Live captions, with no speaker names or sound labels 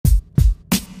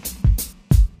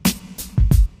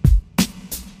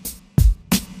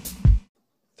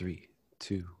Three,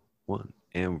 two, one.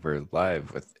 And we're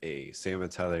live with a Sam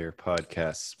and Tyler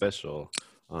podcast special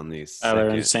on the Tyler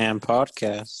second... and Sam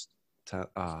podcast.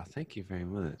 Thank you very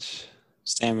much.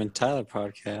 Sam and Tyler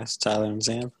podcast. Tyler and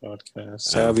Sam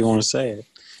podcast. However you want to say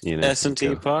it. S&T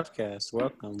podcast.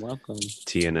 Welcome.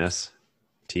 TNS.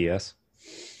 TS.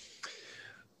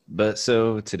 But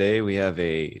so today we have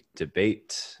a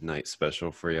debate night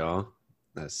special for y'all.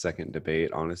 The second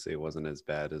debate, honestly, it wasn't as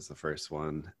bad as the first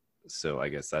one. So I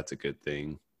guess that's a good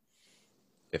thing.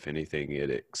 If anything,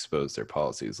 it exposed their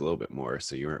policies a little bit more,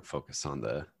 so you weren't focused on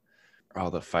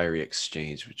all the fiery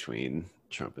exchange between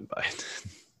Trump and Biden.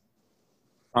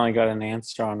 Finally got an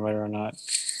answer on whether or not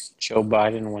Joe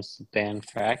Biden wants to ban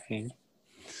fracking.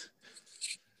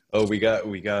 Oh, we got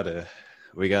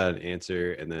an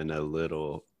answer, and then a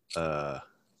little. We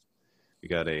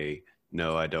got a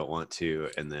no, I don't want to,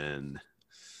 and then.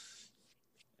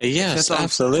 Yes,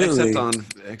 absolutely.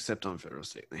 Except on federal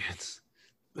state lands.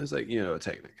 It's like, a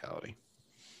technicality.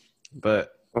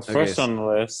 But the first on the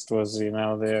list was,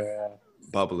 their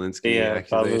Bobulinski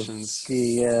accusations.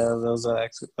 Those are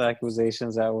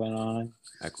accusations that went on.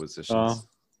 Acquisitions.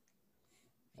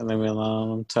 Leave me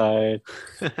alone. I'm tired.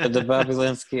 But the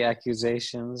Bobulinski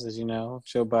accusations, as you know,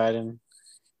 Joe Biden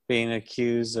being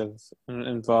accused of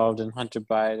involved in Hunter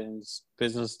Biden's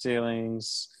business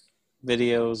dealings,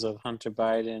 videos of Hunter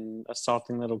Biden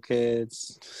assaulting little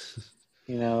kids,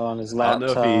 on his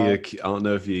laptop. I don't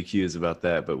know if he accused about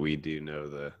that, but we do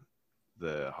know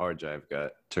the hard drive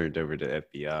got turned over to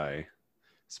FBI,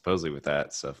 supposedly with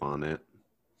that stuff on it.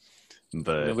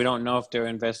 But we don't know if they're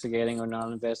investigating or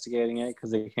not investigating it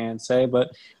because they can't say. But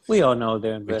we all know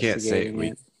they're investigating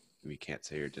it. We can't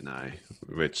say or deny,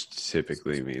 which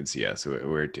typically means yes,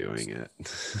 we're doing it.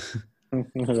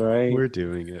 Right, we're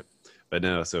doing it. But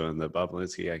no, so in the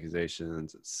Bobulinski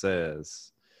accusations, it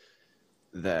says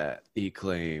that he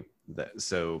claimed that.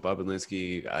 So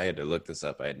Bobulinski, I had to look this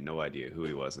up. I had no idea who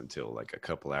he was until like a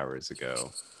couple hours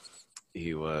ago.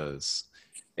 He was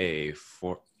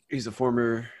he's a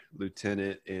former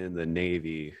lieutenant in the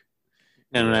Navy.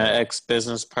 And an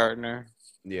ex-business partner.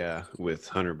 Yeah, with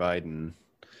Hunter Biden.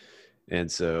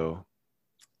 And so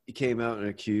he came out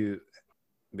and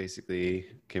basically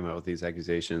came out with these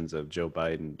accusations of Joe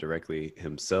Biden directly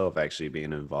himself actually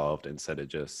being involved, instead of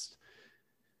just,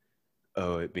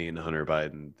 it being Hunter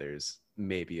Biden, there's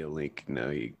maybe a link. No,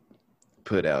 he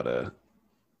put out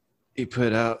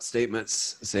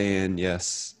statements saying,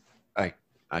 yes, I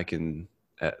can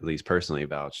at least personally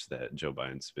vouch that Joe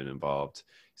Biden's been involved.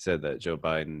 He said that Joe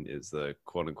Biden is the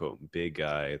quote unquote big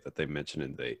guy that they mentioned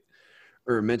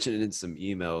in some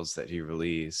emails that he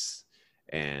released,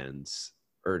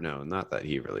 not that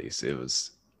he released. It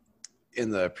was in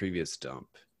the previous dump.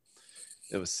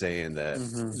 It was saying that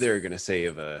they're going to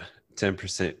save a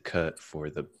 10% cut for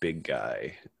the big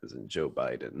guy, as in Joe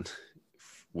Biden,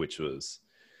 which was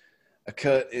a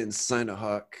cut in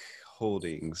Sinohawk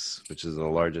Holdings, which is the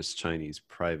largest Chinese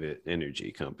private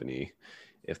energy company,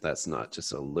 if that's not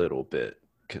just a little bit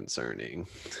concerning.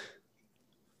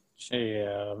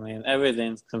 Yeah,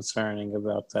 everything's concerning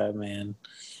about that man.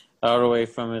 All the way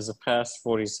from his past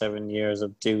 47 years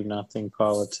of do-nothing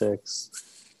politics,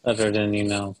 other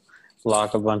than,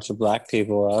 lock a bunch of black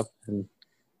people up and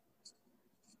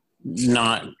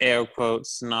not, air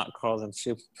quotes, not call them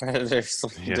super predators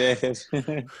like he did.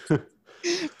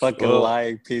 Fucking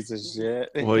lying piece of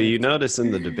shit. Well, you notice in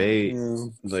the debate,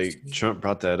 Trump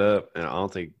brought that up, and I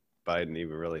don't think Biden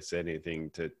even really said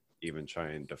anything to even try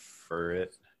and defer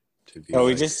it.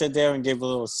 He just sat there and gave a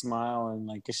little smile and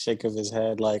a shake of his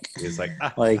head, he's like,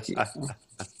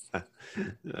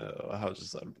 no, I'll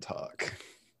just let him talk.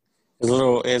 His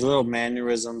little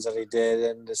mannerisms that he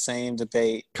did in the same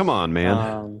debate. Come on,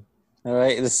 man. All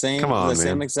right, the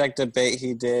same exact debate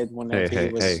he did whenever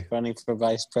he was running for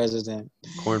vice president.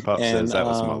 Corn Pop says that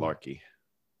was malarkey.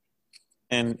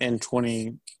 And in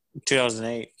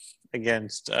 2008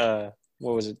 against what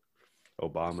was it?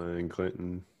 Obama and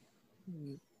Clinton.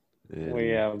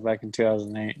 Back in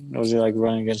 2008. Was he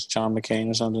running against John McCain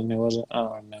or something? Who was it? I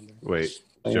don't remember. Wait,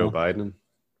 Joe Biden?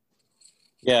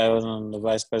 Yeah, it was on the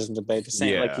vice president debate. The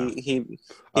same, he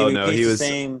was the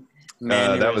same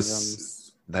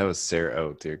mannerisms. That was Sarah.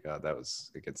 Oh dear God, that was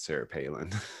against Sarah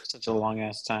Palin. Such a long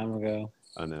ass time ago.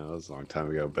 I know, it was a long time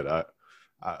ago, but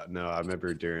I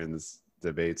remember during this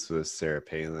debates with Sarah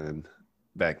Palin.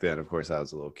 Back then, of course, I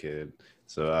was a little kid.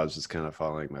 So I was just kind of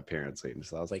following my parents' lead.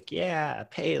 So I was like, yeah,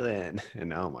 Palin. And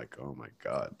now I'm like, oh my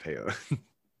God, Palin.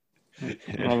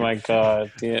 Oh my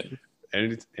God, dude.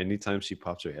 Anytime she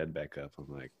pops her head back up, I'm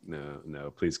like,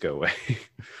 no, please go away.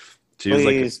 She was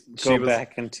like, Please she go was,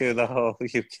 back into the hole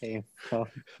you came from.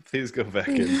 please go back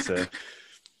into,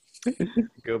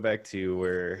 go back to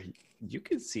where you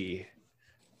can see,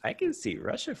 I can see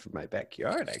Russia from my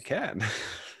backyard. I can.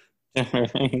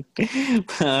 Right?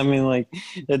 I mean, like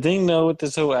the thing though with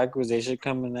this whole accusation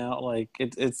coming out, like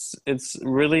it's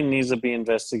really needs to be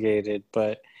investigated.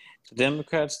 But the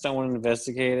Democrats don't want to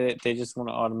investigate it; they just want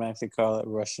to automatically call it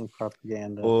Russian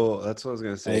propaganda. Well, that's what I was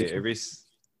gonna say. Like,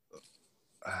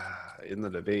 In the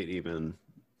debate, even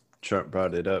Trump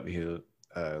brought it up.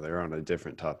 They're on a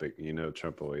different topic. You know,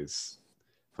 Trump always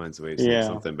finds a way to sneak yeah,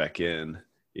 something back in,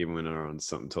 even when they're on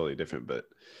something totally different. But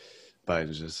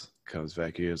Biden just comes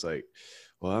back here. Is like,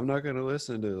 well, I'm not going to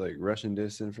listen to like Russian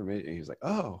disinformation. And he's like,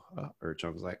 or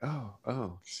Trump's like,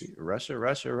 see, Russia,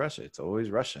 Russia, Russia. It's always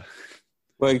Russia.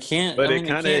 but it can't. But I it mean, it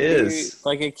kind of can't be is.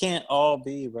 like it can't all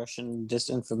be Russian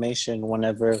disinformation.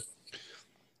 Whenever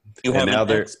you And have now an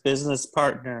they're ex business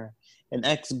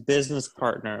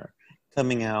partner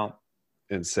coming out,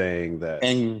 and saying that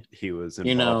and he was you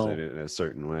involved in know, it in a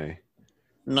certain way.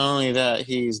 not only that,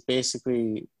 he's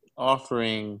basically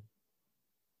offering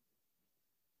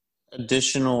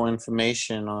additional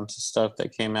information onto stuff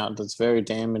that came out that's very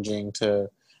damaging to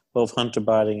both Hunter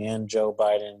Biden and Joe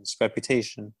Biden's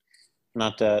reputation.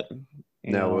 Not that,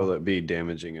 Now, will it be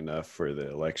damaging enough for the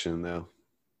election, though?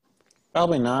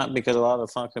 probably not, because a lot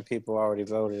of fucking people already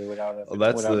voted Well,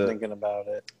 that's without the thinking about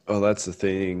it. well, that's the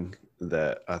thing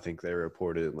that I think they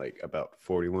reported. Like about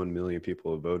 41 million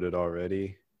people have voted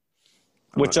already.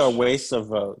 I'm Which not are sure. wastes of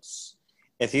votes.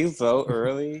 If you vote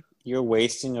early, you're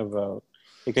wasting a vote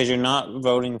because you're not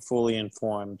voting fully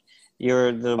informed.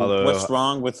 What's Although,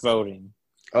 wrong with voting?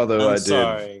 although I'm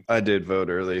sorry. I did vote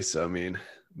early. So I mean,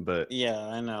 but Yeah,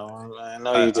 I know you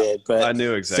I did, but I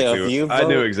knew still, exactly if you I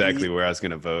knew vote, exactly where I was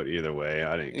going to vote either way.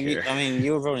 I didn't care. I mean,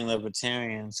 you were voting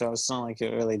Libertarian, so it's not like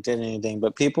it really did anything.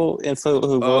 But people who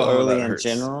vote Oh, early that in hurts.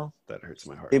 general, That hurts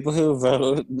my heart. people who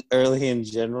vote early in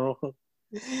general,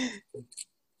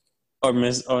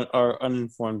 are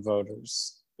uninformed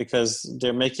voters because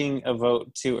they're making a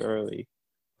vote too early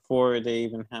before they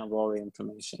even have all the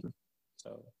information.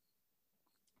 So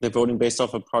they're voting based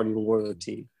off of party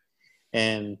loyalty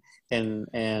and and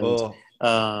Well,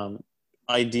 um,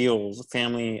 ideals,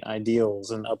 family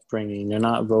ideals, and upbringing. They're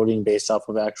not voting based off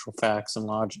of actual facts and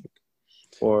logic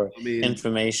or I mean,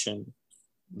 information.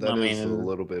 I that is a mean,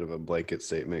 little bit of a blanket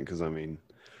statement because I mean,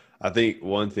 I think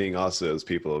one thing also is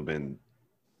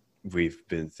we've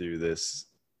been through this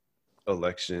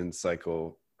election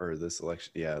cycle or this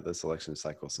election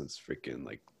cycle since freaking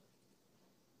like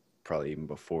probably even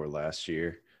before last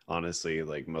year. Honestly,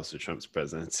 like most of Trump's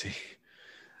presidency.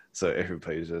 So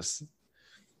everybody's just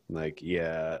like,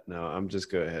 yeah, no, I'm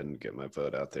just go ahead and get my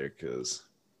vote out there because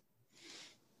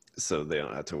so they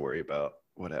don't have to worry about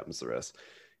what happens the rest.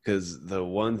 Because the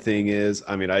one thing is,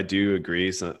 I mean, I do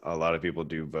agree. A lot of people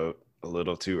do vote a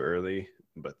little too early,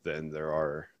 but then there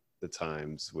are the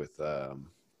times with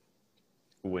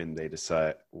when they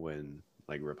decide when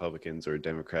like Republicans or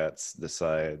Democrats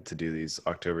decide to do these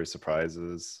October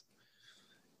surprises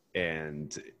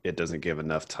and it doesn't give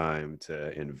enough time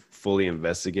to fully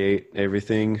investigate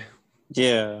everything.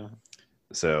 yeah.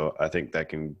 So I think that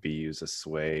can be used to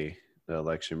sway the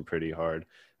election pretty hard.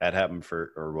 That happened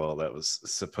that was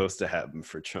supposed to happen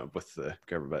for Trump with the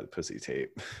government by the pussy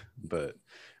tape, but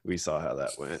we saw how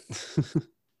that went.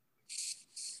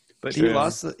 But True.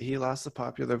 he lost the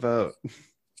popular vote.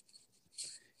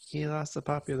 He lost the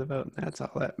popular vote, and that's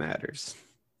all that matters.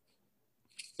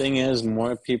 Thing is,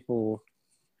 more people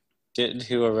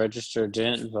who are registered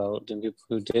didn't vote than people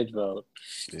who did vote.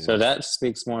 Yeah. So that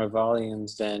speaks more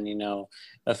volumes than,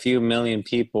 a few million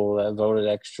people that voted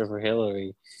extra for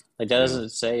Hillary. Like that doesn't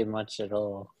say much at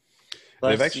all.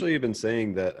 They've Plus, actually been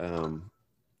saying that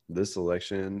this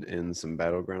election in some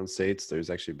battleground states, there's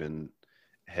actually been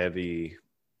heavy,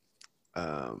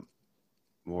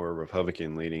 more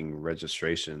Republican leaning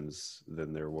registrations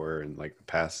than there were in like the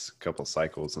past couple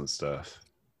cycles and stuff.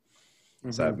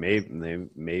 So that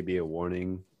may be a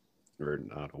warning, or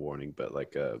not a warning, but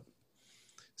like a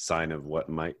sign of what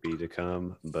might be to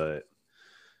come. But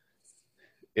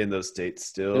in those states,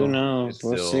 who still, knows?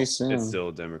 We'll see soon. it's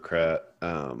still Democrat.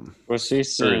 We'll see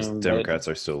soon. Democrats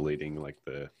are still leading like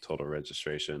the total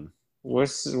registration. We'll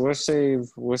save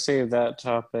that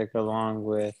topic along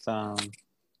with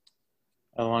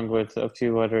a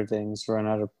few other things for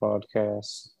another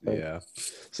podcast. But Yeah.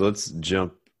 So let's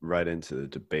jump right into the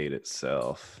debate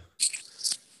itself.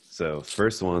 So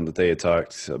first one that they had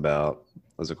talked about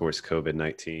was, of course,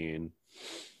 COVID-19.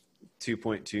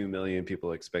 2.2 million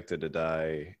people expected to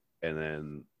die, and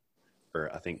then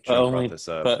or I think But Trump brought only, this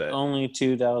up, but that only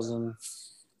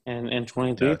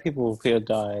 2023 no, people feel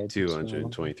died. So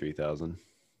 223,000.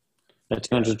 the Yeah.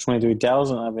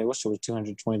 223,000. I mean, I wish it was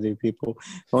 223 people.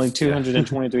 Only Yeah.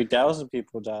 223,000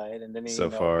 people died, and then So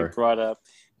he far. brought up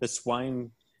the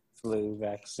swine flu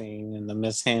vaccine and the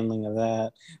mishandling of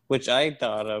that, which I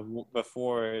thought of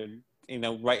before.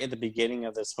 Right at the beginning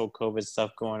of this whole COVID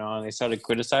stuff going on, they started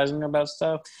criticizing about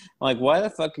stuff. I'm like, why the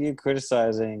fuck are you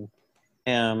criticizing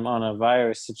him on a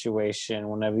virus situation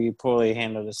whenever you poorly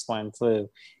handle the swine flu?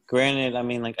 Granted, I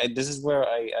mean, this is where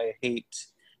I hate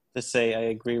to say I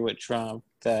agree with Trump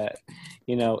that,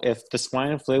 if the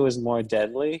swine flu was more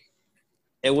deadly,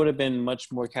 it would have been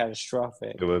much more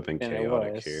catastrophic It would have been than it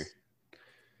chaotic here. was.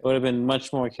 It would have been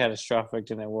much more catastrophic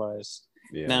than it was.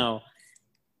 Yeah. Now,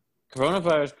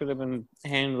 coronavirus could have been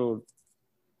handled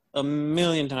a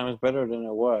million times better than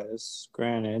it was,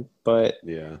 granted, but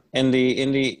Yeah. in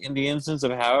the instance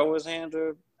of how it was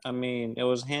handled, I mean, it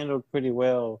was handled pretty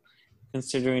well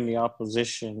considering the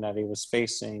opposition that he was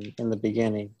facing in the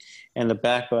beginning and the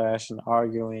backlash and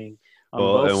arguing on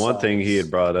Well, both and one thing he had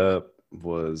sides. brought up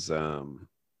was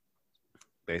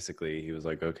basically he was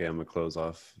like, okay, I'm gonna close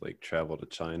off like travel to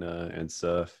China and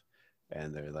stuff.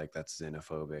 And they're like, that's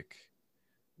xenophobic.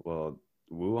 Well,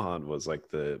 Wuhan was like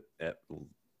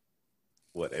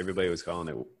what everybody was calling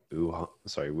it.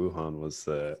 Wuhan was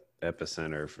the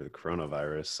epicenter for the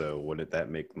coronavirus. So wouldn't that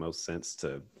make most sense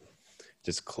to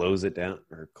just close it down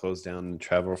or close down and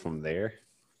travel from there?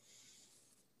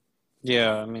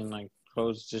 Yeah, I mean,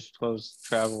 close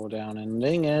travel down. And the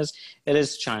thing is, it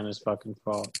is China's fucking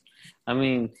fault. I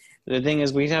mean, the thing is,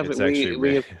 It's actually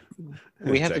we it's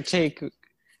have to actually take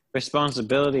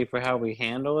responsibility for how we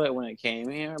handle it when it came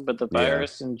here, but the yeah.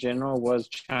 virus in general was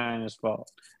China's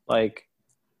fault. Like,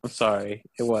 I'm sorry,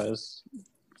 it was.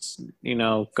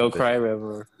 Go The cry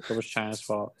river. It was China's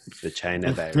fault. the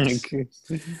China virus.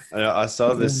 I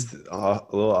saw this a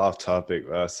little off topic.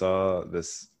 I saw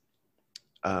this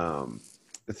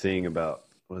thing about,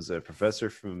 was it a professor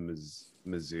from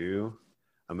Mizzou?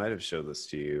 I might have showed this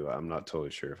to you. I'm not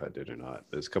totally sure if I did or not.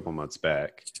 It was a couple months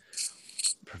back.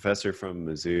 Professor from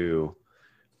Mizzou,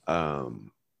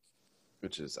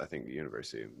 which is I think the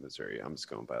University of Missouri. I'm just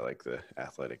going by like the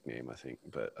athletic name, I think.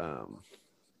 But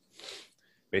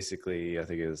basically, I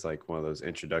think it was like one of those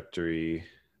introductory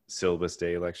syllabus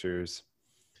day lectures.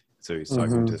 So he's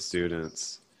talking to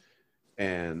students,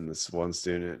 and this one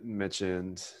student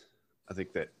mentioned, I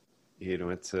think that he had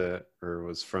went to or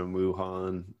was from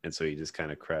Wuhan, and so he just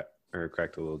kind of cracked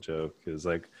a little joke. It was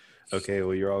like, okay,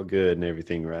 well, you're all good and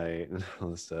everything, right? And all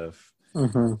this stuff.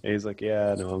 Mm-hmm. And he's like,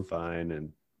 yeah, no, I'm fine.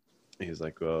 And he's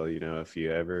like, well, if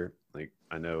you ever, like,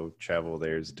 I know travel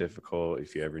there is difficult.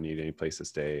 If you ever need any place to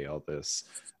stay, all this,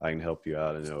 I can help you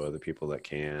out. I know other people that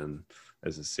can.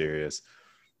 This is serious.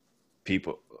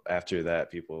 People, after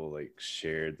that, people like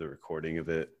shared the recording of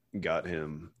it, got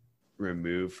him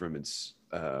removed from his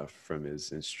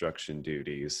instruction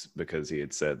duties because he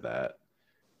had said that.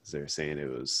 They're saying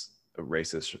it was a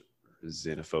racist,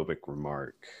 xenophobic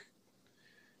remark.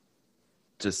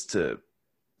 Just to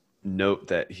note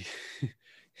that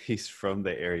he's from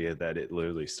the area that it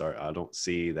literally started. I don't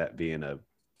see that being a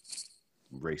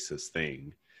racist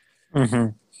thing. Mm-hmm.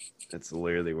 It's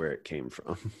literally where it came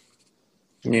from.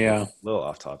 Yeah. A little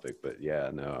off topic, but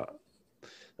yeah, no,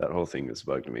 that whole thing has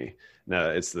bugged me. No,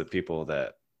 it's the people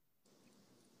that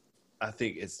I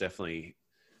think it's definitely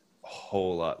a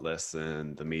whole lot less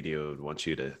than the media would want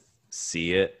you to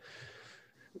see it,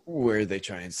 where they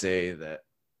try and say that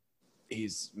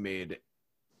he's made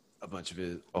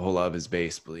a whole lot of his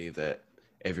base believe that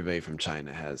everybody from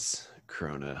China has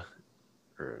corona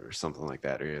or something like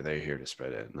that, or they're here to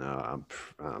spread it. No,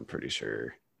 I'm pretty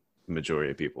sure the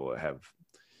majority of people have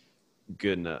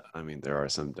good enough. I mean, there are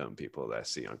some dumb people that I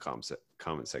see on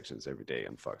comment sections every day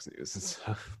on Fox News and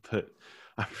stuff, but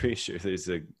I'm pretty sure there's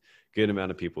a good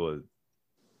amount of people with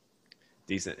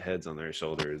decent heads on their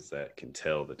shoulders that can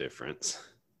tell the difference.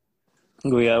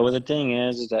 Yeah, well, the thing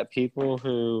is that people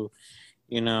who,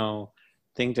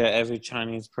 think that every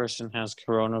Chinese person has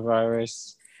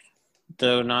coronavirus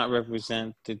do not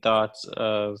represent the thoughts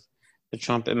of the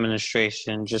Trump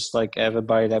administration, just like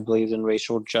everybody that believes in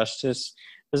racial justice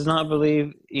does not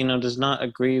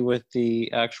agree with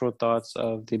the actual thoughts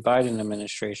of the Biden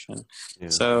administration. Yeah.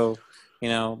 So,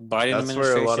 Biden That's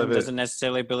where a lot administration of it doesn't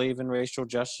necessarily believe in racial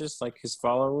justice like his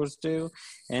followers do,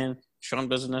 and Trump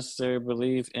doesn't necessarily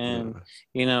believe in,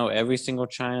 every single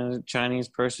Chinese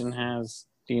person has,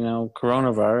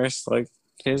 coronavirus like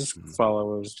his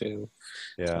followers do.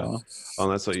 Yeah.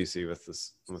 And that's what you see with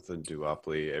the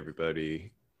duopoly.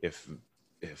 Everybody, if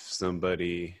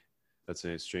somebody that's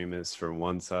an extremist from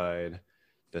one side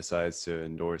decides to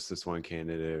endorse this one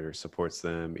candidate or supports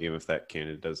them, even if that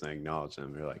candidate doesn't acknowledge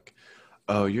them. They're like,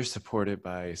 oh, you're supported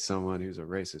by someone who's a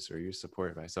racist, or you're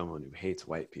supported by someone who hates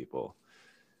white people.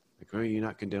 Like, are you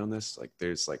not condone this? Like,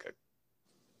 there's like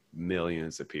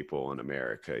millions of people in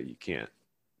America. You can't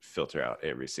filter out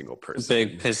every single person.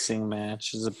 Big pissing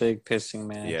match. It's a big pissing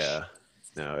match. Yeah.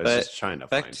 No, it's But just trying to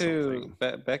find something.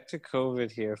 back to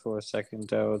COVID here for a second,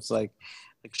 though. It's like,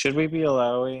 should we be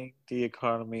allowing the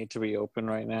economy to reopen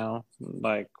right now,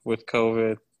 like with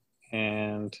COVID?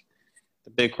 And the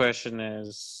big question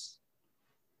is,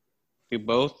 we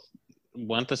both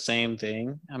want the same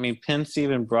thing. I mean, Pence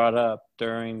even brought up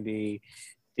during the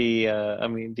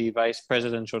vice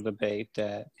presidential debate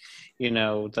that,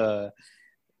 the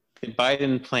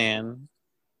Biden plan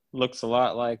looks a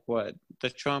lot like what the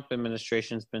Trump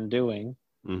administration's been doing.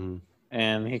 Mm-hmm.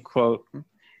 And he quote,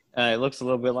 it looks a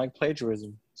little bit like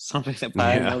plagiarism, something that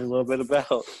Biden knows a little bit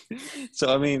about.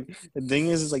 So, I mean, the thing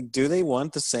is like, do they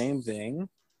want the same thing?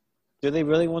 Do they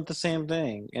really want the same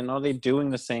thing? And are they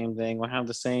doing the same thing or have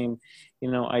the same,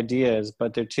 ideas?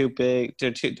 But they're too big.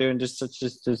 They're in just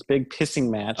this big pissing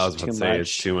match. I was about to say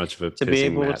it's too much of a to be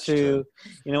able match to,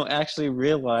 actually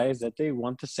realize that they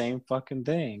want the same fucking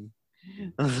thing.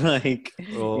 Like,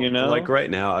 like right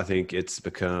now, I think it's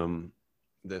become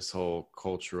this whole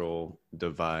cultural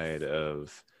divide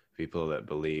of people that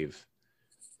believe,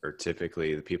 or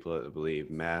typically the people that believe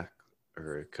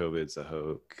COVID's a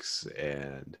hoax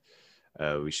and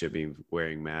we should be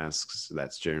wearing masks.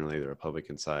 That's generally the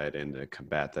Republican side, and to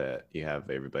combat that, you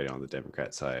have everybody on the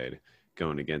Democrat side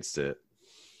going against it.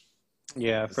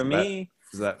 Yeah, for me,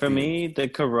 the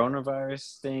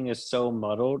coronavirus thing is so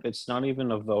muddled. It's not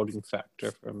even a voting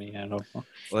factor for me. I don't know.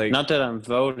 Like, not that I'm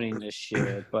voting this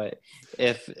year, but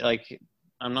if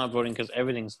I'm not voting because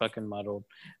everything's fucking muddled.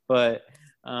 But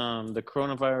the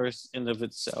coronavirus in of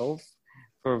itself,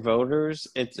 for voters,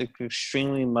 it's an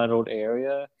extremely muddled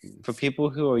area. For people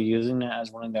who are using that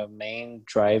as one of the main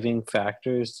driving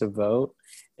factors to vote,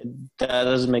 that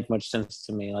doesn't make much sense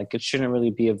to me. Like, it shouldn't really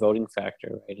be a voting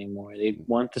factor anymore. They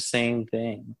want the same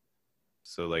thing.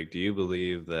 So, do you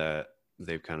believe that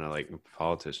they've kind of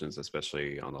politicians,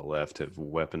 especially on the left, have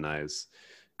weaponized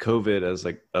COVID as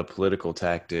a political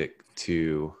tactic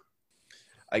to,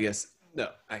 I guess, no,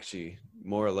 actually,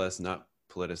 more or less not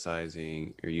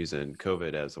politicizing or using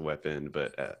COVID as a weapon,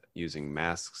 but using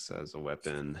masks as a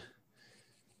weapon.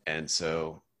 And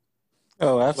so,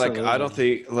 absolutely.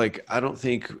 I don't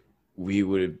think we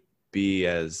would be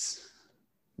as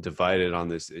divided on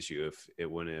this issue if it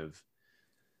wouldn't have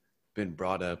been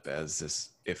brought up as this,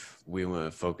 if we want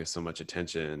to focus so much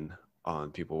attention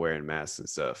on people wearing masks and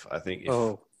stuff. I think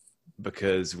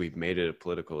because we've made it a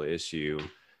political issue,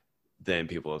 then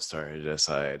people have started to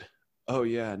decide, oh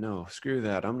yeah, no, screw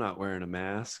that, I'm not wearing a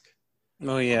mask.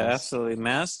 Oh yeah, absolutely.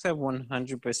 Masks have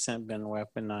 100% been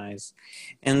weaponized.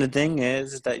 And the thing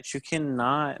is that you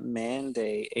cannot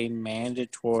mandate a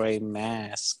mandatory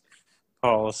mask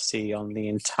policy on the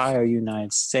entire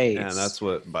United States. Yeah, and that's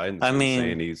what Biden's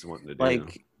saying he's wanting to do.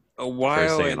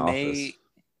 While it may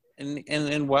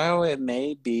and while it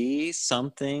may be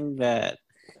something that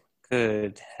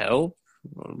could help,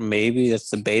 maybe it's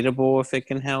debatable if it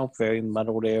can help, very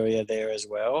muddled area there as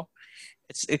well.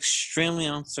 It's extremely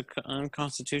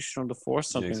unconstitutional to force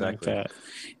something like that.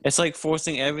 It's like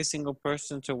forcing every single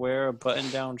person to wear a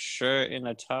button-down shirt and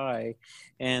a tie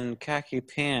and khaki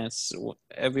pants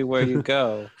everywhere you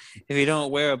go. If you don't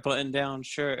wear a button-down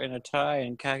shirt and a tie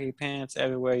and khaki pants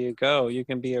everywhere you go, you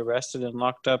can be arrested and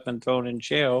locked up and thrown in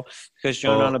jail because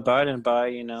you're not abiding by,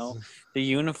 the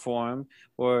uniform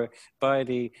or by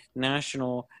the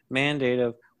national mandate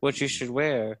of what you should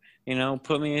wear.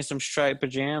 Put me in some striped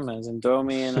pajamas and throw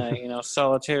me in a,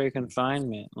 solitary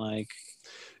confinement.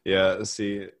 Yeah,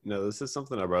 see, no, this is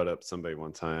something I brought up to somebody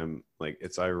one time.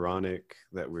 It's ironic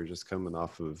that we're just coming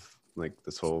off of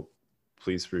this whole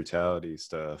police brutality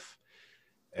stuff,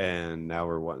 and now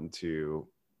we're wanting to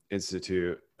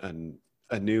institute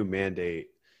a new mandate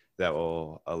that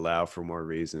will allow for more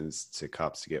reasons to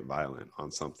cops to get violent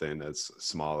on something as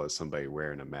small as somebody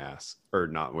wearing a mask or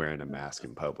not wearing a mask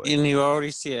in public. And you already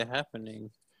see it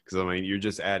happening. Because, you're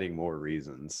just adding more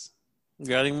reasons.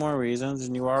 You're adding more reasons,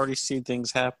 and you already see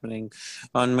things happening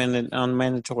on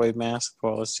mandatory mask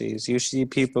policies. You see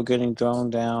people getting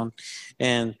thrown down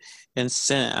and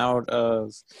sent out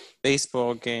of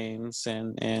baseball games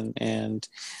and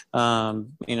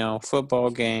football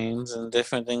games and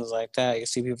different things like that. You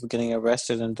see people getting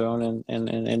arrested and thrown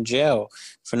in jail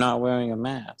for not wearing a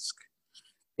mask,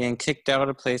 being kicked out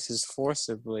of places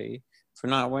forcibly for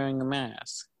not wearing a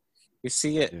mask. You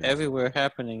see it everywhere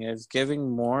happening. It's giving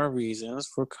more reasons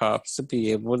for cops to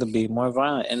be able to be more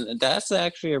violent, and that's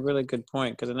actually a really good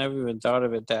point because I never even thought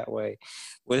of it that way.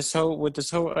 With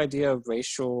this whole idea of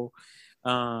racial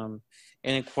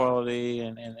inequality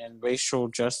and racial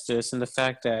justice, and the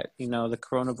fact that the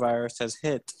coronavirus has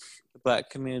hit the Black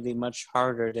community much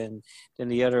harder than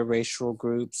the other racial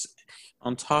groups.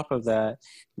 On top of that,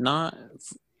 not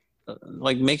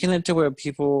like making it to where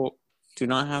people do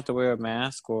not have to wear a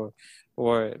mask or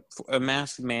a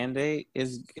mask mandate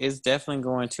is definitely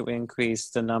going to increase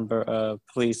the number of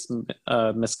police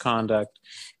misconduct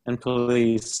and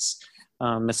police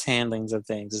mishandlings of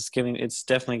things. It's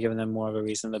definitely giving them more of a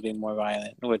reason to be more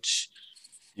violent, which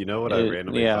what I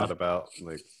randomly thought about,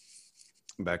 like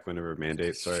back whenever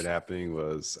mandates started happening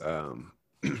was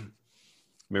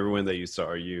remember when they used to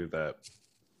argue that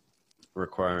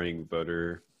requiring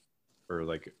voter or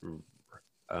like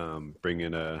bring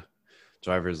in a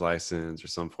driver's license or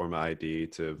some form of ID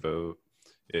to vote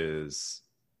is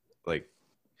like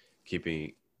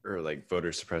keeping or like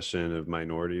voter suppression of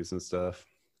minorities and stuff.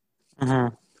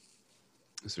 Mm-hmm.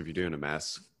 So if you're doing a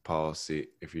mask policy,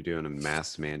 if you're doing a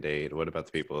mask mandate, what about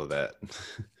the people that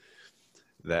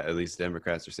that at least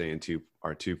Democrats are saying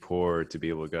are too poor to be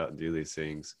able to go out and do these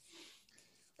things?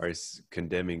 Are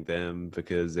condemning them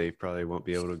because they probably won't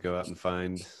be able to go out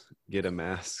and get a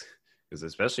mask? Because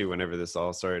especially whenever this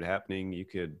all started happening, you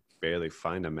could barely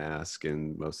find a mask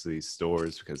in most of these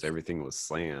stores because everything was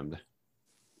slammed.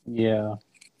 Yeah.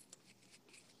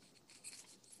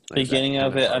 Beginning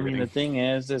of it, I mean, the thing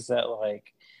is that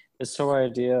like this whole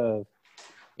idea of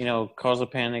cause a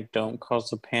panic, don't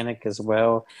cause a panic as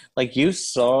well. Like you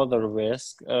saw the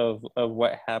risk of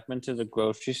what happened to the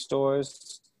grocery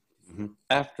stores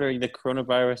after the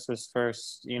coronavirus was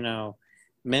first,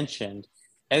 mentioned.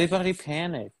 Everybody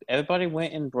panicked. Everybody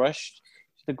went and rushed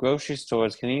to the grocery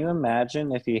stores. Can you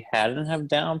imagine if he hadn't have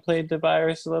downplayed the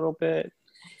virus a little bit?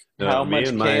 How much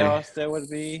chaos there would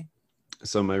be?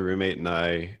 So my roommate and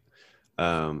I,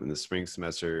 in the spring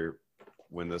semester,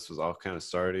 when this was all kind of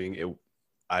starting,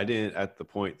 I didn't at the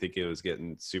point think it was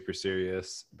getting super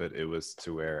serious, but it was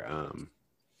to where I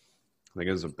think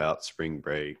it was about spring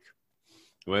break.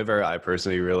 Whenever I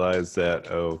personally realized that,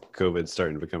 COVID's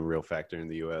starting to become a real factor in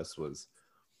the U.S. was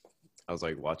I was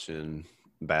like watching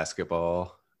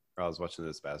basketball, or I was watching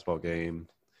this basketball game,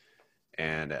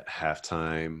 and at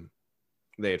halftime,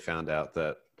 they had found out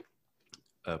that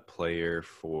a player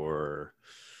for,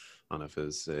 I don't know if it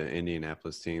was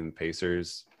Indianapolis team,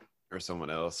 Pacers, or someone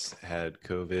else had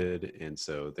COVID, and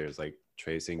so there's like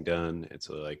tracing done, and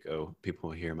so like,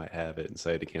 people here might have it, and so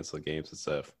I had to cancel games and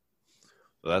stuff.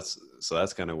 So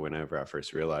that's kind of whenever I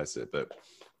first realized it. But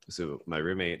so my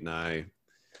roommate and I,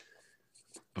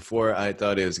 before I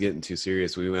thought it was getting too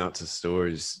serious, we went out to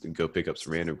stores and go pick up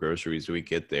some random groceries. We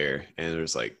get there and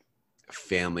there's like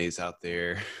families out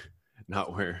there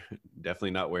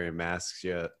definitely not wearing masks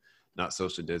yet, not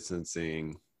social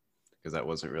distancing because that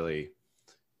wasn't really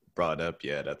brought up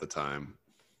yet at the time.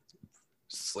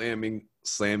 Slamming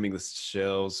the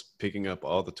shelves, picking up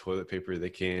all the toilet paper they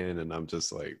can, and I'm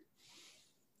just like,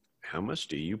 how much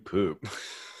do you poop?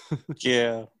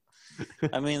 Yeah.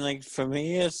 I mean, like for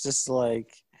me, it's just like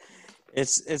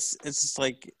it's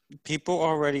like people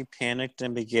already panicked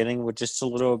in the beginning with just a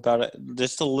little about it,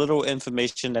 just a little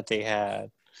information that they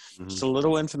had, just a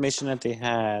little information that they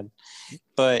had.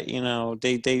 But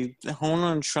they hone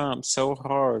on Trump so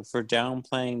hard for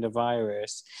downplaying the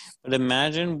virus. But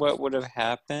imagine what would have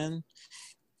happened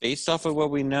based off of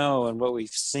what we know and what we've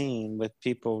seen with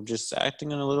people just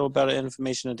acting on a little bit of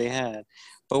information that they had.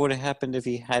 What would have happened if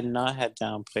he had not had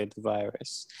downplayed the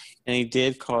virus and he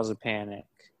did cause a panic?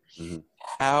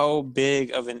 How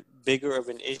bigger of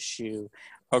an issue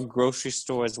our grocery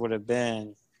stores would have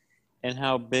been, and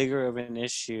how bigger of an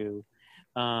issue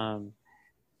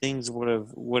things would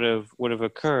have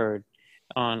occurred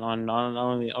on not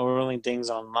only things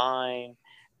online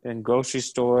and grocery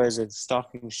stores and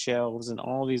stocking shelves and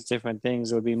all these different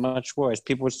things. It would be much worse.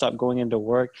 People would stop going into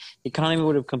work. The economy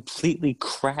would have completely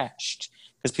crashed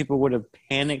because people would have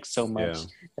panicked so much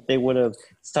that they would have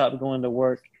stopped going to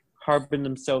work, harboring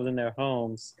themselves in their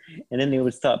homes, and then they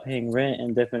would stop paying rent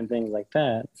and different things like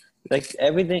that. Like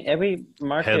everything, every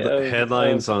market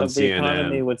headlines on of the CNN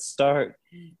economy would start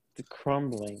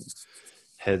crumbling.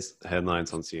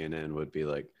 Headlines on CNN would be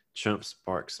like, Trump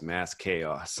sparks mass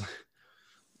chaos.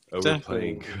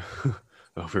 Overplaying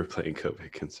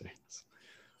COVID concerns.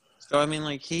 So, I mean,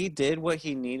 like, he did what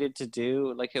he needed to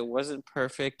do. Like, it wasn't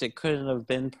perfect. It couldn't have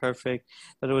been perfect,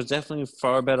 but it was definitely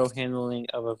far better handling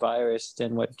of a virus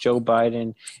than what Joe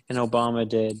Biden and Obama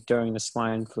did during the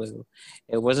swine flu.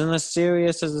 It wasn't as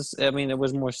serious as this. I mean, it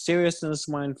was more serious than the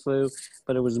swine flu,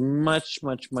 but it was much,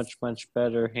 much, much, much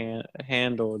better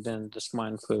handled than the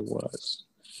swine flu was.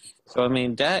 So I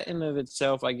mean, that in of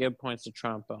itself, I give points to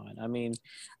Trump on. I mean,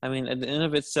 at the end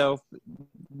of itself,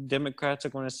 Democrats are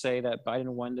going to say that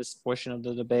Biden won this portion of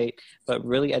the debate, but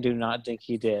really, I do not think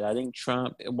he did. I think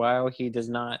Trump, while he does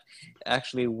not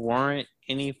actually warrant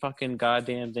any fucking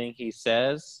goddamn thing he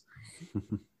says,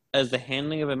 as the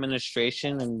handling of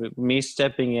administration and me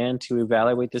stepping in to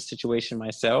evaluate the situation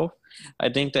myself, I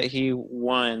think that he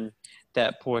won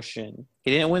that portion.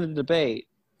 He didn't win the debate,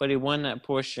 but he won that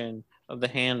portion of the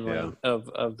handling of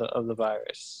the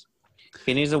virus.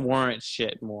 He needs to warrant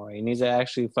shit more. He needs to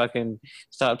actually fucking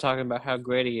stop talking about how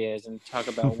great he is and talk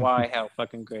about how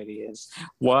fucking great he is.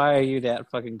 Why are you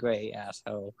that fucking great,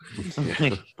 asshole?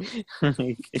 Yeah.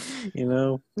 Like, you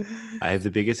know? I have the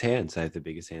biggest hands. I have the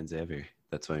biggest hands ever.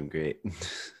 That's why I'm great.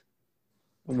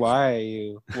 Why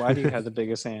do you have the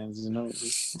biggest hands? You know?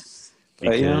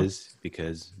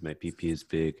 Because my PP is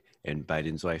big and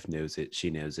Biden's wife knows it. She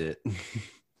knows it.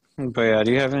 But yeah,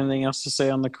 do you have anything else to say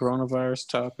on the coronavirus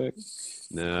topic?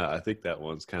 No, I think that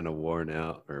one's kind of worn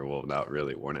out, or well, not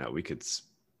really worn out. We could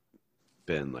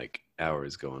spend like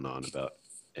hours going on about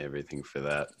everything for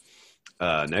that.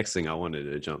 Next thing I wanted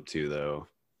to jump to though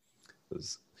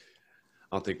was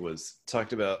I don't think was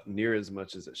talked about near as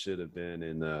much as it should have been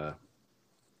in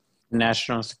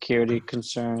national security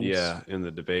concerns. Yeah, in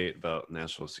the debate about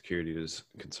national security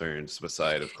concerns,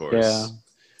 beside of course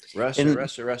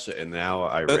Russia, and now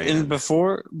Iran. And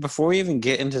before we even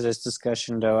get into this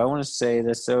discussion, though, I want to say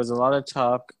this: there was a lot of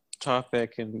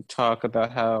topic and talk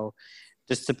about how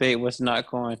this debate was not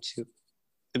going to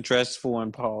address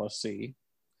foreign policy.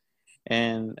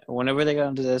 And whenever they got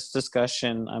into this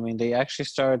discussion, I mean, they actually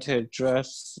started to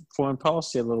address foreign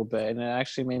policy a little bit, and it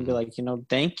actually made me like,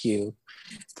 thank you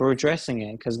for addressing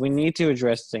it, because we need to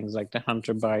address things like the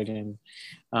Hunter Biden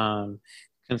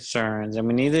concerns, and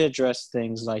we need to address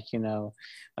things like North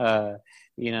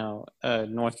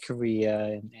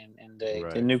Korea and the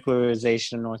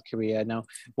nuclearization of North Korea. Now,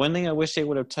 one thing I wish they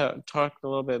would have talked a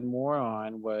little bit more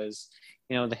on was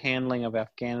the handling of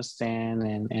Afghanistan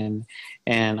and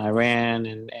Iran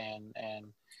and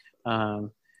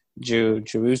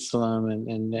Jerusalem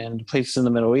and places in the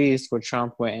Middle East where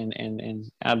Trump went and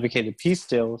advocated peace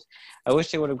deals. I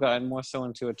wish they would have gotten more so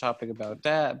into a topic about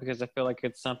that, because I feel like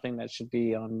it's something that should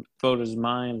be on voters'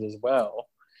 minds as well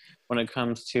when it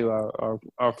comes to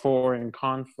our foreign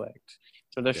conflict.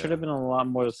 So there should have been a lot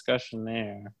more discussion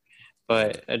there.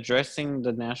 But addressing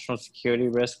the national security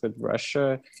risk with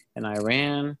Russia and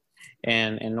Iran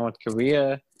and North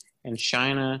Korea and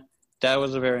China, that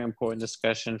was a very important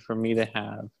discussion for me to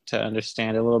have, to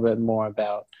understand a little bit more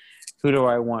about who do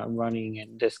I want running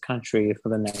in this country for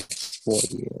the next 4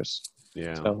 years.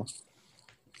 Yeah. So,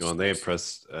 well, they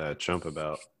pressed Trump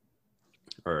about,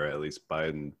 or at least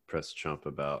Biden pressed Trump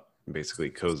about basically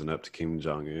cozying up to Kim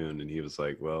Jong-un, and he was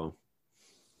like, well,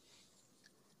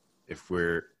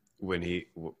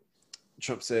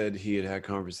 Trump said he had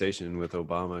conversation with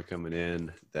Obama coming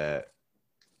in, that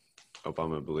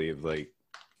Obama believed like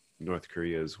North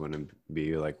Korea is going to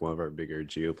be like one of our bigger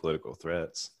geopolitical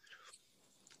threats.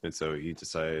 And so he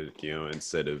decided,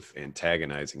 instead of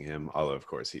antagonizing him, although of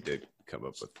course he did come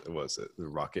up with, was it the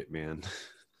Rocket Man?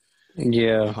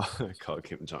 Yeah. I call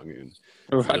Kim Jong-un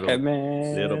Rocket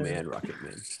Man. Little man, Rocket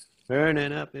Man.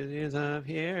 Burning up is up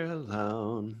here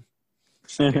alone.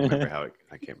 I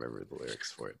can't remember the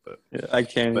lyrics for it, but I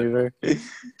can't either.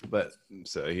 But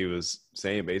so he was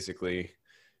saying, basically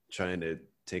trying to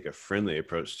take a friendly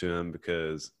approach to him,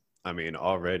 because I mean,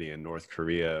 already in North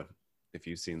Korea, if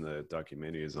you've seen the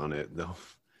documentaries on it,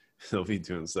 they'll be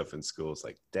doing stuff in schools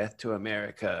like "Death to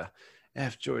America,"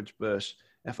 "F George Bush,"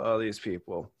 "F all these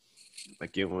people."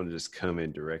 Like, you don't want to just come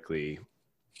in directly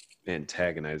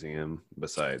antagonizing him.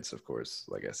 Besides, of course,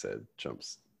 like I said,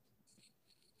 Trump's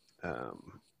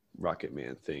Rocket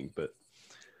Man thing, but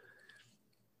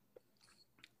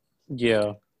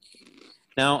yeah.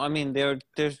 Now, I mean, they're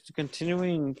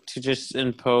continuing to just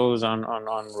impose on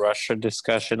Russia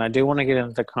discussion. I do want to get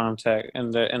into the contact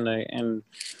into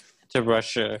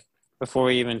Russia before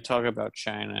we even talk about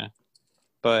China.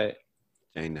 But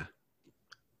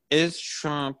is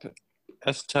Trump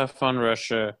as tough on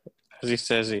Russia as he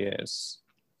says he is?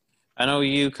 I know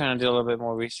you kind of did a little bit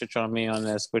more research on me on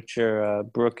this with your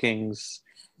Brookings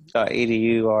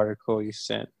EDU article you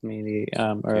sent me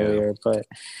earlier, but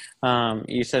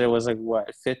you said it was like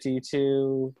what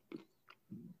 52?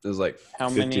 It was like How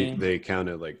 50. many? They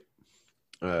counted like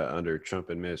under Trump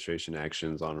administration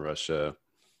actions on Russia.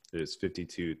 There's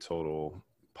 52 total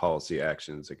policy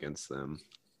actions against them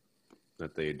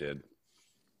that they did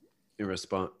in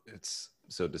response. It's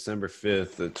so December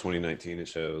 5th of 2019. It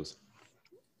shows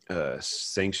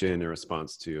sanction in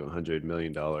response to $100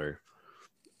 million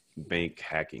bank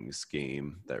hacking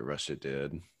scheme that Russia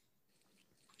did.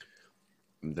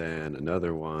 And then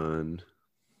another one.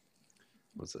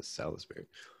 What's this? Salisbury.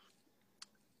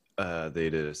 They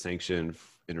did a sanction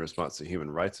in response to human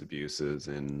rights abuses,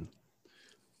 and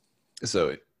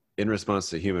so in response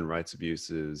to human rights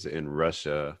abuses in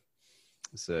Russia,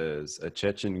 it says a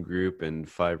Chechen group and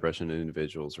 5 Russian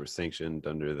individuals were sanctioned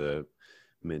under the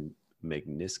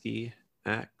Magnitsky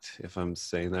Act, if I'm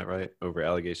saying that right, over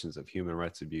allegations of human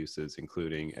rights abuses,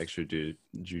 including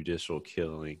extrajudicial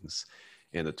killings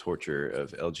and the torture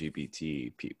of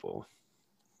LGBT people.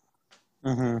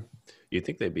 Mm-hmm. You'd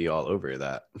think they'd be all over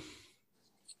that.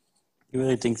 You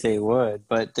really think they would,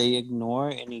 but they ignore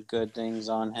any good things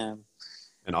on him.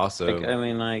 And also, like, I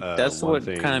mean, like that's what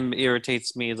thing, kind of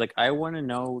irritates me. Is like I want to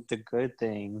know the good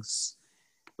things.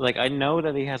 Like I know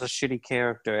that he has a shitty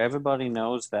character. Everybody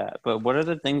knows that. But what are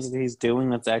the things that he's doing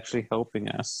that's actually helping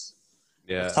us?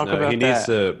 Yeah, Let's talk no, about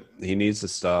that. He needs to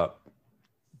stop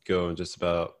going just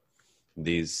about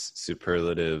these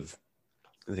superlative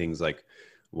things like,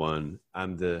 one,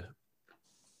 I've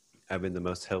been the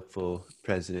most helpful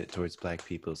president towards black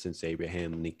people since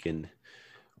Abraham Lincoln,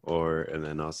 and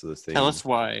then also this thing. Tell us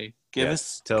why. Give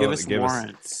us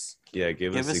warrants.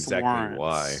 Give us exactly warrants.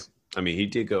 Why. I mean, he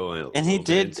did go in, and he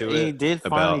did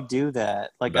finally do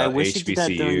that. Like I wish he did that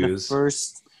during the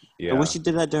first. Yeah. I wish he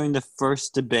did that during the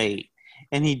first debate,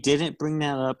 and he didn't bring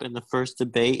that up in the first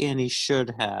debate, and he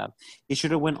should have. He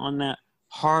should have went on that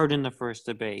hard in the first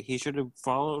debate. He should have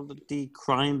followed the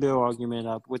crime bill argument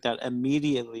up with that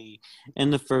immediately in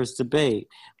the first debate,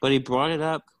 but he brought it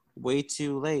up way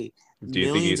too late. Do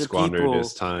you think he squandered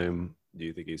his time? Do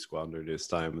you think he squandered his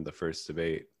time in the first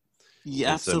debate?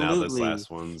 Yeah, absolutely. So now this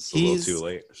last one's a little too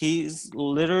late. He's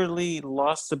literally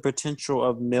lost the potential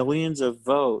of millions of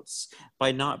votes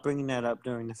by not bringing that up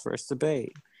during the first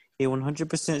debate. He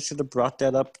 100% should have brought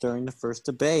that up during the first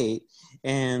debate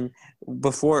and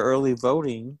before early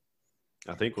voting.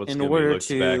 I think what's in order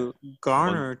to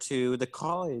garner to the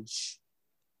college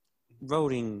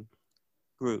voting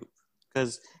group,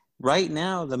 because right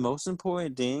now the most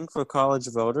important thing for college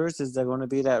voters is they're going to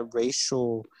be that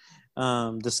racial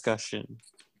discussion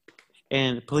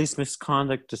and police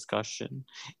misconduct discussion,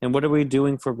 and what are we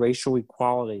doing for racial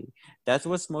equality? That's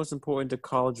what's most important to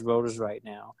college voters right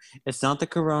now. It's not the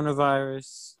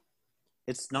coronavirus,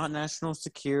 it's not national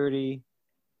security,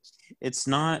 it's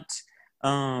not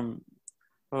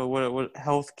what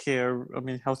healthcare. I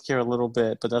mean, healthcare a little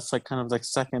bit, but that's like kind of like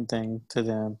second thing to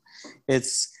them.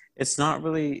 It's not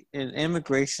really in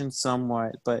immigration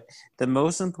somewhat, but the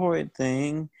most important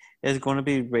thing is going to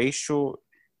be racial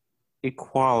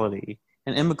equality,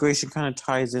 and immigration kind of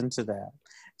ties into that.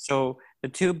 So the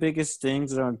two biggest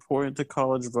things that are important to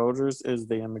college voters is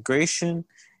the immigration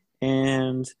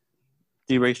and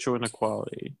the racial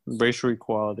inequality, racial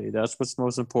equality. That's what's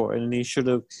most important. And he should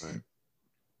have,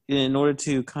 in order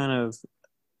to kind of,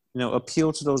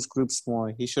 appeal to those groups more,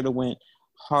 he should have went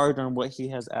hard on what he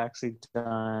has actually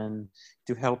done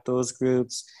to help those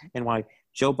groups, and why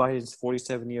Joe Biden's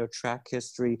 47-year track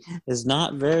history is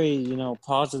not very,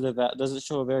 positive. Doesn't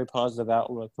show a very positive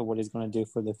outlook for what he's going to do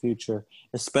for the future,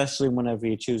 especially whenever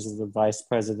he chooses a vice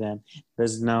president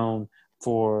that's known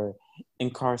for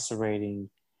incarcerating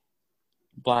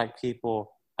Black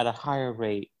people at a higher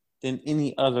rate than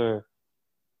any other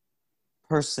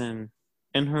person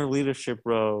in her leadership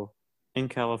role in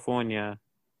California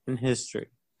in history.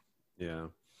 Yeah.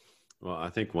 Well, I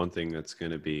think one thing that's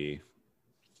going to be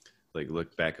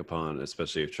looked back upon,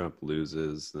 especially if Trump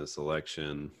loses this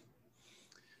election,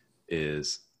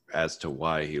 is as to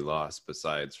why he lost,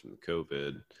 besides from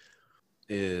COVID,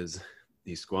 is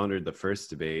he squandered the first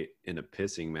debate in a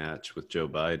pissing match with Joe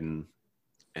Biden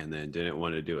and then didn't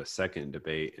want to do a second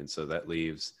debate. And so that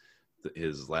leaves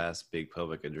his last big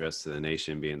public address to the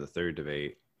nation being the third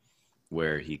debate,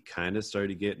 where he kind of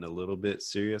started getting a little bit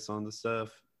serious on the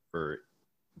stuff for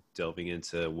delving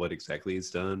into what exactly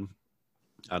he's done.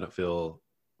 I don't feel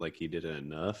like he did it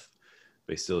enough,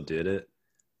 but he still did it.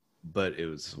 But it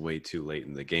was way too late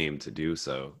in the game to do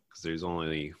so, because there's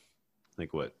only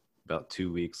about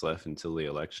 2 weeks left until the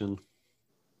election.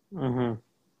 Mm-hmm.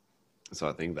 So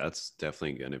I think that's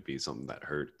definitely going to be something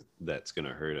that's going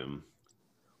to hurt him.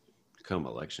 come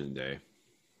election day.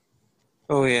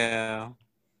 Oh yeah.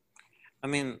 I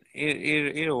mean,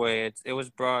 either way, it was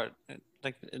brought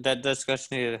like that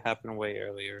discussion needed to happen way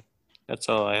earlier. That's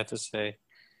all I have to say.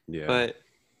 Yeah. But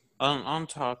on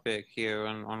topic here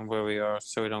on where we are,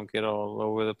 so we don't get all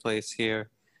over the place here.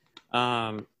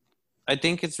 Um, I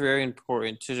think it's very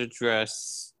important to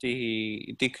address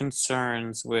the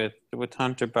concerns with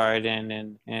Hunter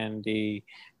Biden and the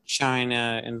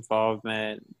China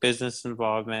involvement, business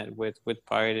involvement with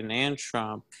Biden and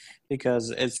Trump, because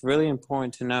it's really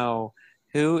important to know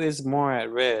who is more at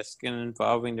risk in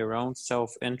involving their own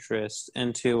self-interest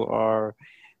into our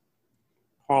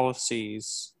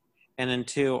policies and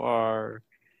into our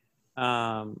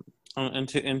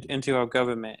into our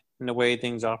government and the way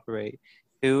things operate.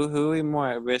 Who are we more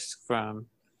at risk from?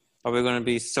 Are we going to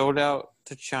be sold out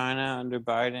to China under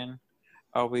Biden?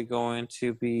 Are we going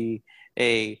to be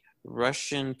a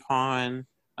Russian pawn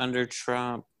under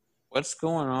Trump? What's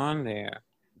going on there?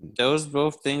 Those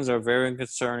both things are very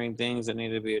concerning things that need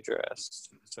to be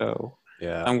addressed. So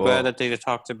Yeah. I'm glad Well, that they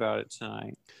talked about it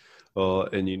tonight.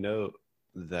 and you know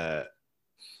that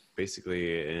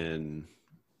basically in,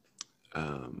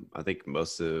 I think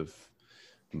most of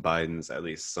Biden's at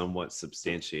least somewhat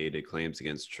substantiated claims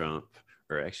against Trump,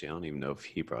 or actually, I don't even know if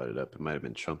he brought it up. It might have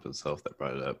been Trump himself that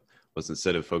brought it up, was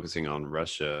instead of focusing on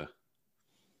Russia,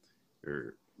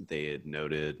 or they had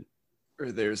noted,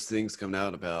 or there's things coming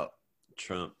out about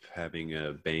Trump having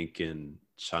a bank in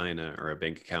China or a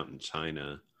bank account in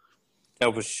China.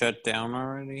 That was shut down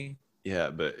already. Yeah,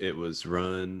 but it was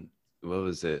run, what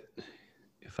was it?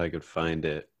 If I could find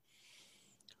it.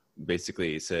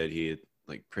 Basically, he said he had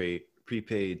like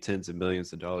prepaid tens of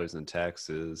millions of dollars in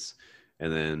taxes,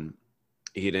 and then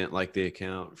he didn't like the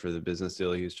account for the business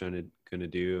deal he was going to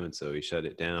do, and so he shut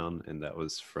it down. And that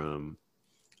was from,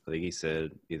 I think he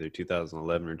said either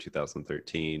 2011 or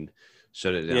 2013.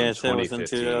 Shut it down in Yes, that was in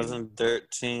 2015.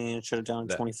 2013. Shut it down in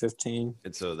That 2015.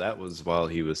 and so that was while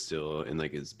he was still in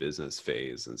like his business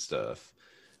phase and stuff.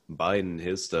 Biden,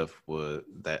 his stuff was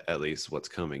that, at least what's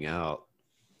coming out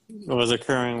It was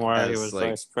occurring while he as was like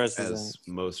vice president. as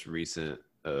most recent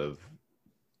of,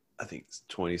 I think it's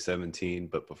 2017,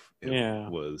 but it Yeah.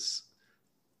 was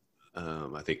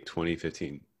I think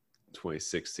 2015,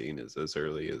 2016 is as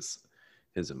early as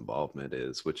his involvement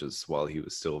is, which is while he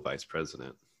was still vice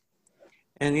president.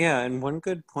 And yeah, and one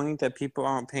good point that people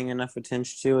aren't paying enough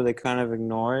attention to, or they kind of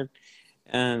ignored,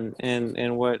 and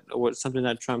what something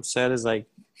that Trump said is like,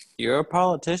 you're a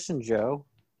politician, Joe.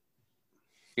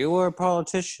 You were a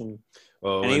politician.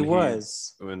 Well, And he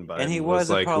was. when And he Biden was was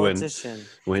a like politician.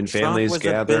 when Trump families was a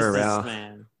gather around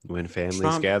businessman. when families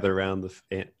Trump, gather around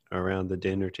the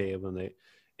dinner table, and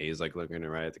he's like looking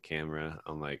right at the camera.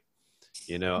 I'm like,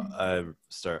 I'm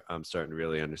starting to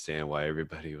really understand why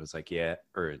everybody was like, yeah,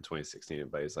 or in 2016,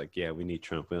 everybody's like, yeah, we need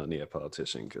Trump. We don't need a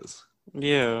politician, because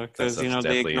yeah, that because, stuff's they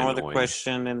definitely ignore the annoying.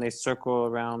 question and they circle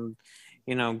around,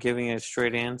 giving a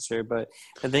straight answer. But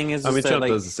the thing I is mean, that, Trump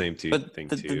like, does the same but thing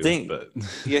the too, thing, but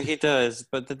yeah, he does.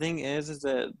 But the thing is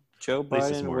that Joe at least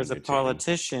it's Biden more was a entertaining.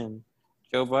 politician.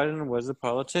 Joe Biden was a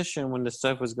politician when the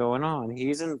stuff was going on.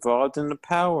 He's involved in the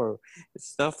power. It's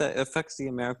stuff that affects the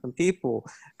American people.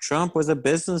 Trump was a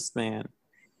businessman.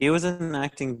 He was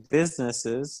enacting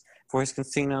businesses for his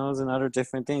casinos and other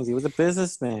different things. He was a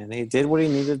businessman. He did what he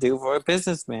needed to do for a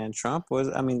businessman.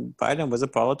 Biden was a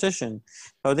politician.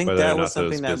 So I think Whether or that was not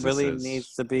those something that really businesses,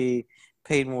 needs to be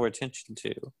paid more attention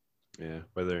to. yeah,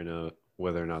 whether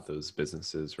or not those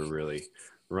businesses were really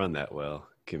run that well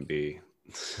can be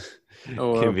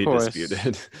Oh, can of be course.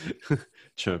 disputed.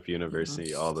 Trump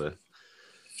University, all the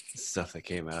stuff that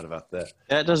came out about that.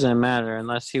 That doesn't matter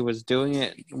unless he was doing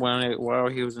it while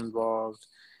he was involved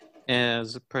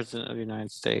as president of the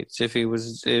United States. If he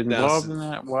was Now, involved in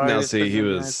that while he now, was see, he president of the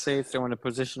United was States or in a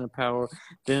position of power,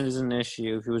 then it is an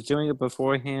issue. If he was doing it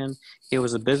beforehand, he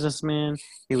was a businessman,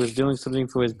 he was doing something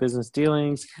for his business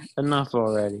dealings, enough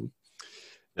already.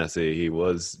 now see he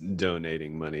was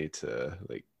donating money to,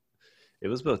 like, it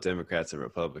was both Democrats and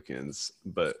Republicans,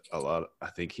 but I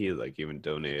think he like even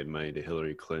donated money to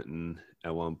Hillary Clinton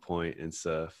at one point and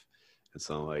stuff. And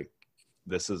so I'm like,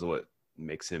 this is what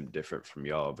makes him different from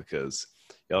y'all, because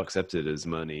y'all accepted his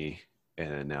money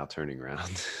and now turning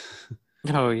around.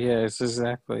 Oh, yes,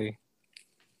 exactly.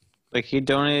 Like, he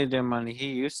donated their money. He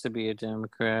used to be a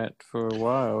Democrat for a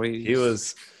while. he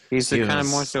was He's the he kind of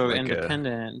more was so like a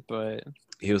independent, but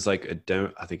he was like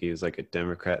I think he was like a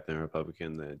Democrat, then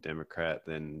Republican, then Democrat,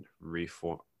 then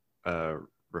Reform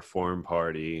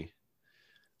Party,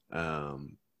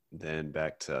 then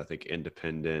back to, I think,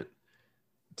 Independent,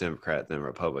 Democrat, then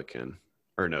Republican.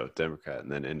 or no, Democrat,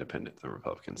 and then Independent, then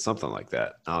Republican, something like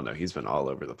that. I don't know. He's been all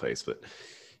over the place, but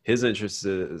his interests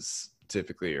is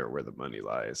typically are where the money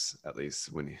lies. At least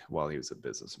while he was a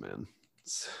businessman.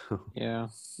 So, Yeah.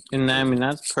 And I mean,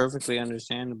 that's perfectly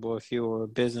understandable if you were a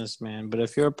businessman. But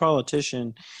if you're a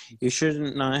politician, you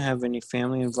shouldn't not have any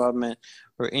family involvement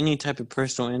or any type of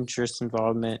personal interest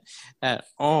involvement at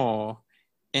all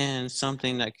in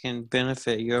something that can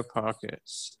benefit your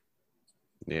pockets.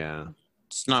 yeah,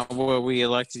 It's not what we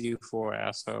elected you for,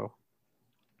 asshole.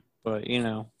 But,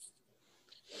 anyway.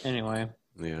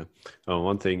 yeah. Oh,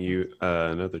 one thing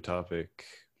another topic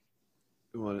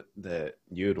that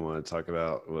you'd want to talk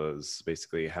about was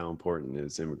basically how important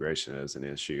is immigration as an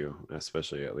issue,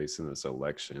 especially at least in this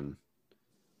election,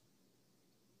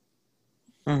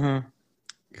 Mm-hmm.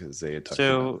 because they had talked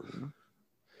about. So,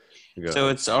 Go so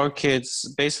ahead. it's our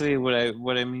kids. Basically, what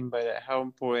I mean by that, how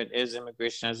important is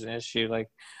immigration as an issue? Like,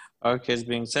 our kids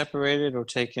being separated or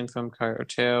taken from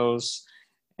cartels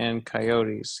and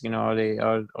coyotes.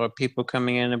 Are people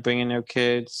coming in and bringing their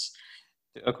kids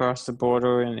across the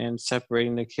border and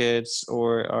separating the kids,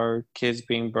 or are kids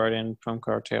being brought in from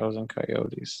cartels and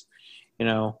coyotes? You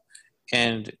know,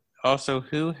 and also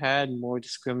who had more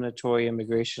discriminatory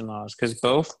immigration laws? Because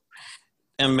both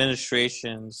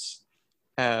administrations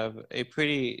have a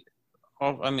pretty,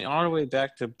 I mean, all the way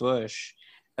back to Bush,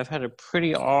 have had a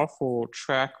pretty awful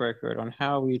track record on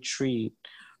how we treat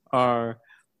our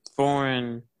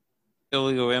foreign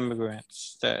illegal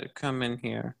immigrants that come in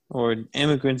here, or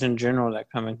immigrants in general that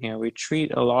come in here. We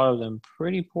treat a lot of them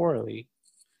pretty poorly.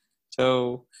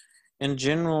 So, in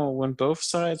general, when both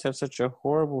sides have such a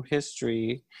horrible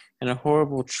history and a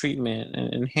horrible treatment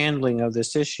and handling of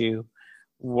this issue,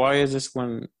 why is this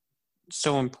one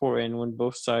so important when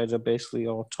both sides are basically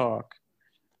all talk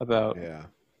about Yeah.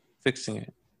 fixing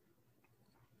it?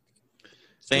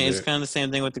 So It's there, kind of the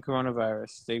same thing with the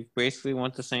coronavirus. They basically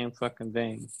want the same fucking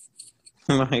thing.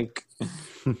 Like,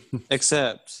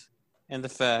 except in the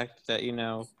fact that,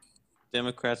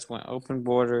 Democrats want open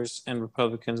borders and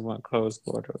Republicans want closed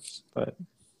borders. But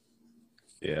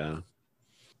yeah.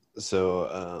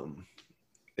 So,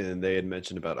 and they had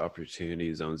mentioned about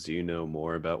opportunity zones. Do you know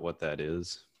more about what that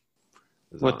is?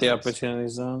 'Cause I what don't the know. opportunity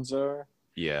zones are?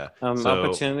 Yeah.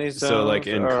 Opportunity Like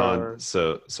zones are.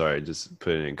 so sorry, just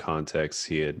put it in context.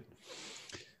 He had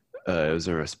it was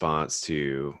in response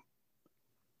to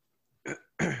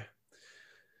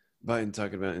Biden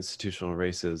talking about institutional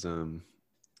racism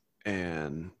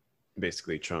and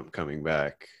basically Trump coming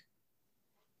back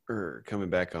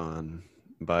on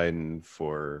Biden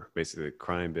for basically the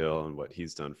crime bill and what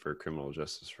he's done for criminal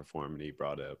justice reform. And he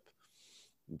brought up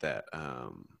that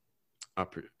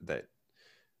that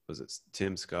was it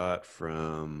Tim Scott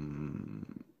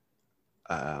from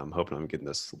I'm hoping I'm getting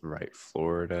this right.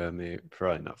 Florida, maybe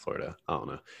probably not Florida. I don't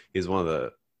know. He's one of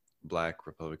the black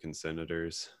Republican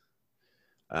senators.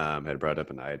 Had brought up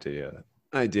an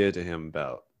idea to him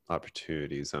about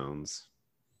opportunity zones.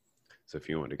 So if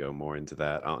you want to go more into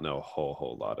that, I don't know a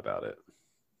whole lot about it.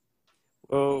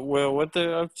 Well, what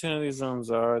the opportunity zones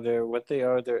are,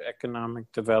 they're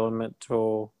economic development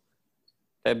tool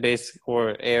that basic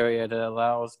or area that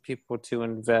allows people to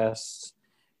invest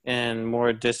in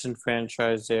more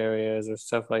disenfranchised areas or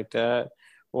stuff like that,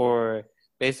 or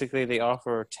basically they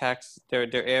offer tax. They're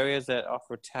areas that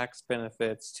offer tax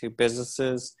benefits to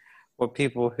businesses or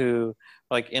people who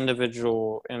like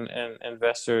individual and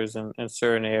investors in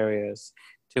certain areas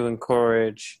to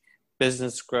encourage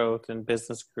business growth and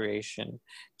business creation.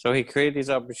 So he created these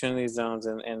opportunity zones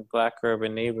in black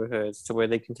urban neighborhoods to where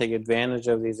they can take advantage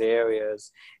of these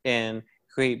areas and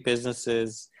create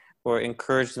businesses or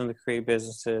encourage them to create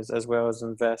businesses as well as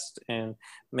invest and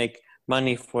make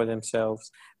money for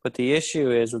themselves. But the issue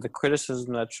is with the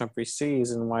criticism that Trump receives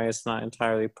and why it's not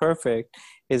entirely perfect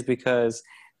is because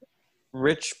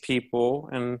rich people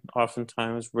and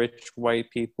oftentimes rich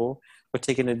white people were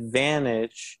taking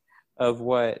advantage of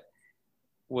what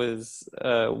was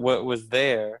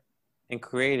there and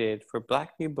created for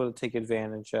black people to take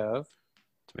advantage of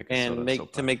To make a and soda make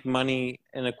sopa. make money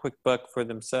and a quick buck for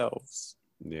themselves.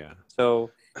 Yeah.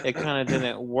 So it kind of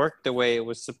didn't work the way it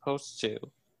was supposed to.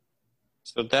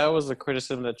 So that was the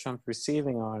criticism that Trump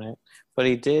receiving on it. But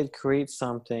he did create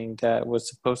something that was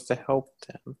supposed to help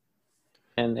them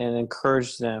and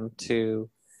encourage them to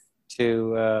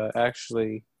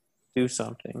actually do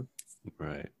something.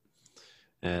 Right.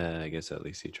 I guess at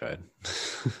least he tried.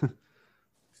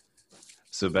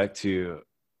 So back to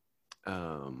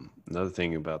another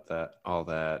thing about that, all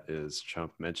that is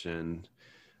Trump mentioned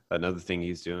another thing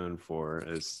he's doing for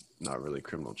is not really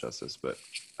criminal justice, but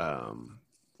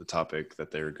the topic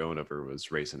that they were going over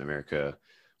was race in America,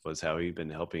 was how he'd been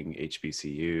helping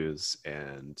HBCUs,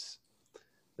 and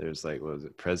there's like, what was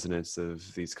it, presidents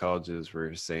of these colleges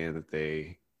were saying that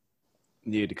they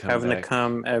needed to come Having to back.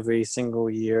 come every single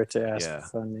year to ask Yeah.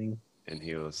 for funding. And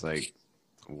he was like,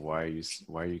 why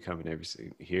are you coming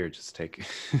here? Just take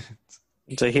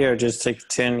To here just take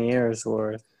 10 years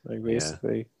worth, like Yeah.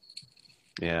 basically.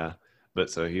 Yeah. But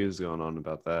so he was going on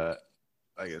about that,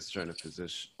 I guess, trying to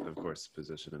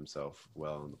position himself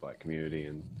well in the Black community.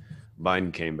 And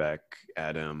Biden came back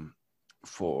at him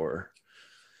for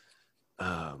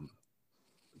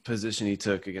position he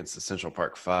took against the Central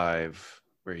Park Five,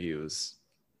 where he was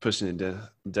pushing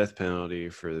the death penalty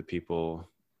for the people,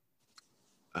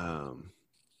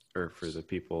 or for the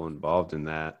people involved in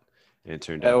that. And it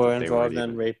turned That out were that they weren't involved in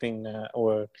even raping that,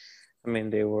 or I mean,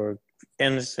 they were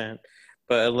innocent,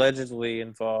 but allegedly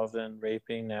involved in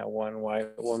raping that one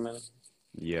white woman.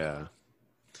 Yeah.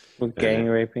 With gang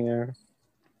raping her.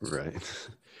 Right.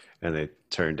 And it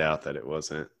turned out that it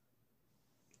wasn't,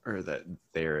 or that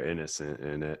they were innocent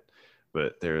in it.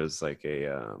 But there was like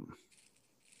an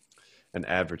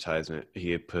advertisement.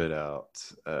 He had put out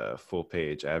a full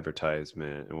page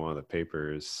advertisement in one of the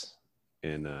papers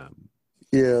in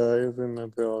Yeah, I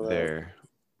remember all that. there.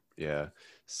 Yeah.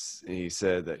 He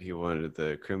said that he wanted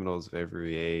the criminals of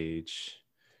every age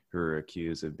who were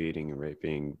accused of beating and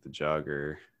raping the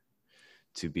jogger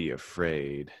to be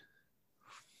afraid,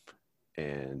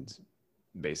 and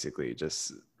basically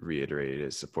just reiterated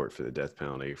his support for the death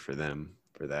penalty for them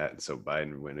for that. And so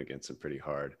Biden went against him pretty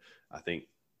hard. I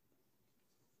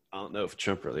don't know if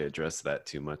Trump really addressed that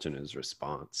too much in his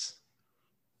response.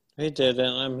 He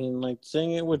didn't. I mean, like,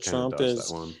 saying it with Trump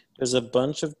is there's a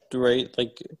bunch of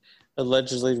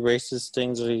allegedly racist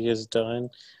things that he has done,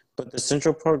 but the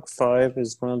Central Park Five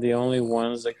is one of the only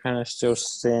ones that kind of still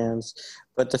stands.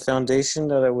 But the foundation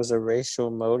that it was a racial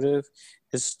motive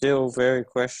is still very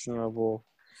questionable.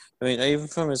 I mean, even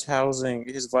from his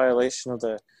violation of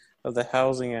the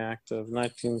Housing Act of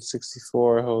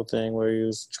 1964, whole thing where he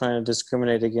was trying to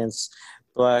discriminate against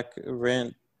black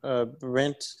renters.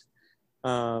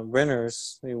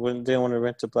 They didn't want to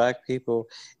rent to black people.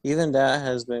 Even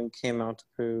that came out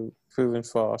to proven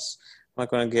false. I'm not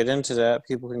going to get into that.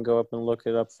 People can go up and look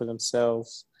it up for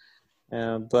themselves.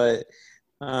 But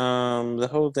the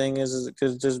whole thing is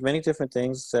because there's many different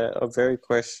things that are very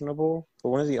questionable. But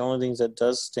one of the only things that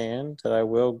does stand that I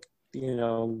will,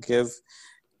 give,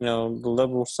 the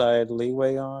liberal side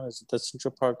leeway on is the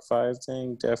Central Park Five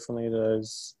thing. Definitely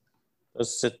does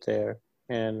sit there.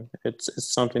 And it's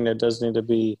something that does need to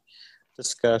be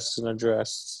discussed and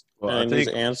addressed. Well, and there's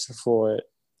an answer for it.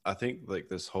 I think like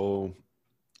this whole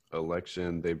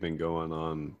election, they've been going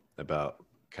on about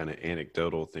kind of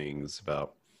anecdotal things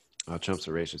about Trump's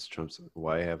a racist.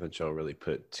 Why haven't y'all really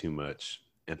put too much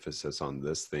emphasis on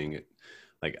this thing?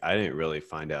 Like, I didn't really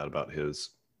find out about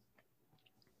his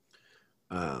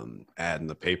ad in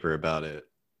the paper about it.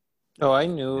 Oh, I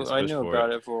knew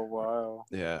about it for a while.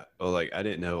 Yeah. Well, like, I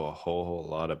didn't know a whole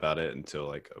lot about it until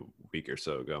like a week or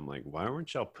so ago. I'm like, why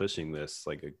weren't y'all pushing this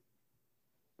like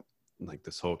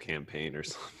this whole campaign or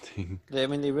something? I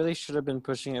mean, they really should have been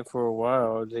pushing it for a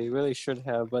while. They really should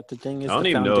have. But the thing is, I don't the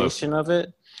even foundation of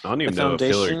it. I don't even know if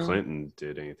Hillary Clinton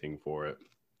did anything for it.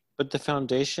 But the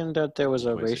foundation that there was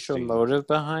a racial motive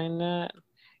behind that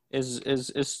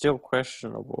is still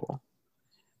questionable.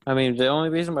 I mean, the only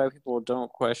reason why people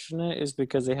don't question it is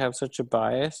because they have such a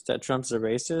bias that Trump's a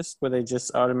racist, where they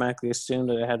just automatically assume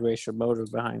that it had racial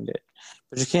motive behind it.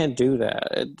 But you can't do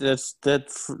that.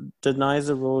 That denies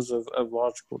the rules of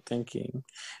logical thinking.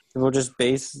 People just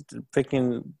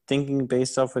thinking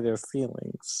based off of their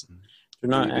feelings.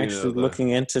 They're not actually looking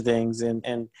into things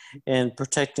and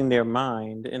protecting their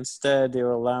mind. Instead, they're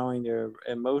allowing their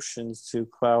emotions to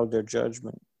cloud their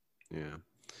judgment. Yeah.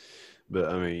 But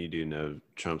I mean, you do know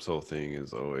Trump's whole thing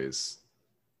is always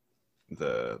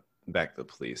the back the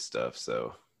police stuff.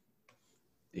 So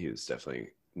he was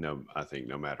definitely I think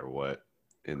no matter what,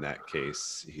 in that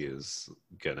case, he is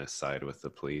gonna side with the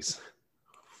police,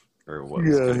 or what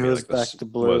was going to be like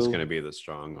was going to be the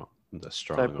strong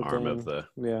arm of the.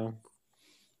 Yeah.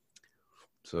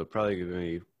 So probably going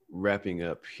to be wrapping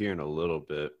up here in a little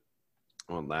bit.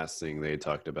 One last thing they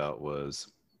talked about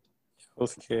was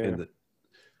healthcare.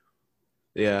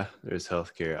 Yeah, there's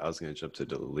healthcare. I was going to jump to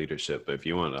the leadership, but if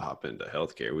you want to hop into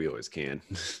healthcare, we always can.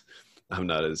 I'm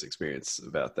not as experienced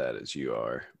about that as you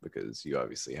are, because you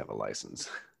obviously have a license.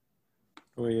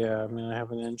 Well, yeah, I mean, I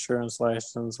have an insurance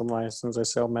license. I'm licensed. I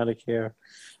sell Medicare.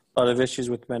 A lot of issues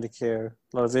with Medicare.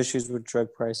 A lot of issues with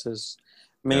drug prices.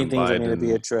 Many things that need to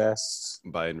be addressed.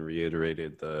 Biden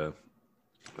reiterated the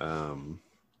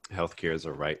healthcare is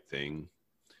a right thing,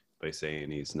 by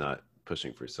saying he's not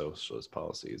pushing for socialist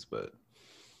policies, but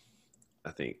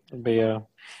I think. But yeah,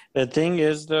 the thing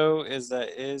is though, is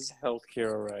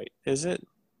healthcare a right? Is it?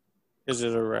 Is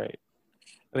it a right?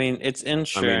 I mean, it's I mean,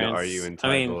 are you insurance. I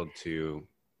mean, entitled to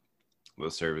the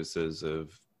services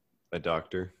of a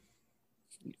doctor?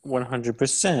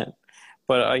 100%.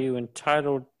 But are you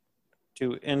entitled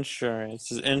to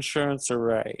insurance? Is insurance a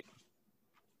right?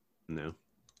 No.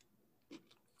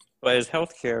 But is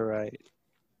healthcare right?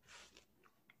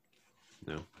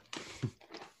 No.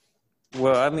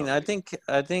 Well, I mean, I think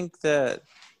that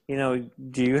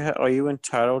are you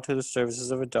entitled to the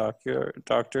services of a doctor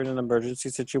in an emergency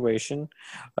situation?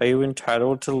 Are you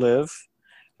entitled to live?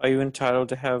 Are you entitled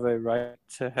to have a right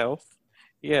to health?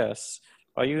 Yes.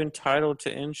 Are you entitled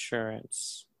to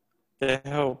insurance to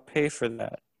help pay for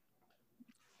that?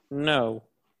 No.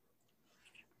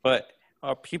 But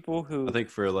are people I who think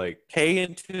for like, pay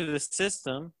into the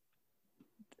system,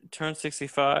 turn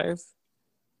 65,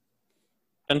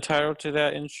 entitled to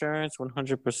that insurance?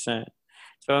 100%.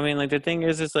 So I mean, like the thing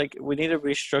is like we need to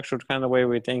restructure the kind of way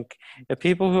we think. If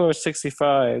people who are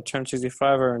 65, turn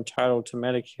 65, are entitled to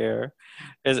Medicare,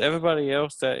 is everybody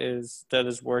else that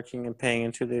is working and paying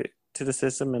into the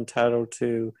system entitled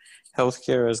to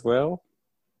healthcare as well?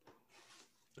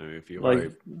 I mean,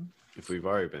 Like, if we've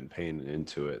already been paying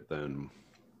into it, then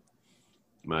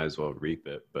might as well reap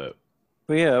it. But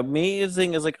but yeah, me is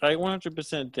thing is like I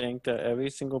 100% think that every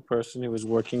single person who is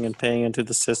working and paying into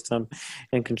the system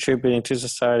and contributing to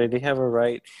society, they have a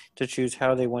right to choose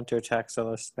how they want their tax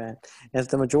dollars spent. And if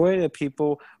the majority of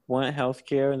people want health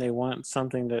care and they want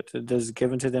something that is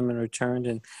given to them in return,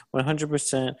 then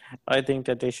 100% I think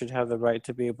that they should have the right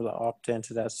to be able to opt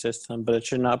into that system. But it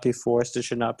should not be forced. It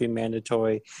should not be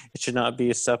mandatory. It should not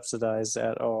be subsidized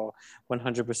at all.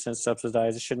 100%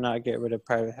 subsidized. It should not get rid of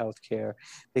private health care,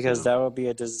 because no. that would be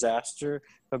a disaster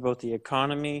for both the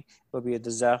economy. It would be a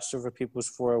disaster for people's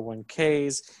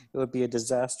 401ks. It would be a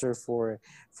disaster for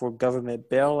government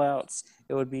bailouts.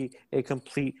 It would be a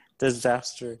complete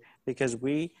disaster because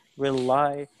we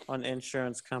rely on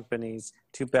insurance companies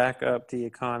to back up the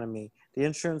economy. The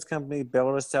insurance company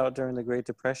bailed us out during the Great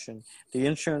Depression. The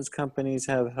insurance companies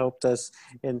have helped us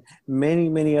in many,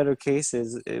 many other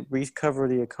cases recover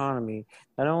the economy.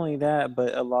 Not only that,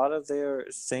 but a lot of their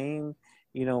same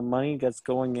money that's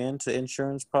going into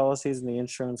insurance policies and the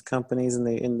insurance companies and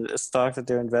in the stock that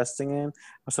they're investing in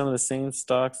are some of the same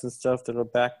stocks and stuff that are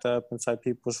backed up inside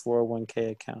people's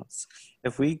 401k accounts.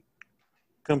 If we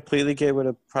completely get rid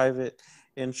of private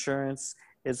insurance,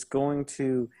 it's going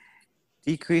to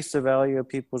decrease the value of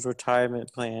people's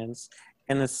retirement plans,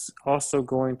 and it's also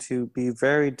going to be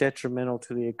very detrimental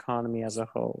to the economy as a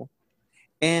whole.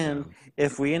 And Yeah.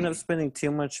 if we end up spending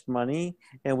too much money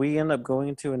and we end up going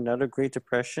into another Great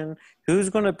Depression, who's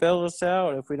going to bail us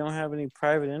out if we don't have any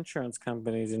private insurance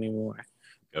companies anymore?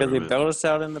 Because they Government. bailed us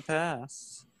out in the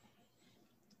past.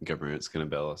 Government's going to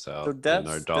bail us So out, and our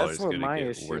that's dollar's what going to my get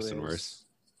issue worse and is. worse.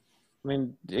 I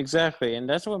mean, exactly, and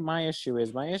that's what my issue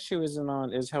is. My issue isn't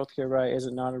on is healthcare right, is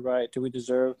it not a right? Do we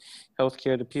deserve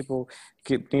healthcare? Do people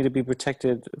need to be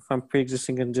protected from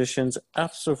pre-existing conditions?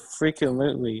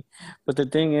 Absolutely. But the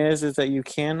thing is that you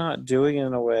cannot do it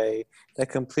in a way that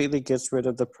completely gets rid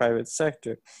of the private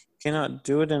sector. You cannot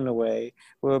do it in a way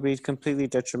where it will be completely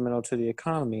detrimental to the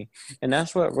economy, and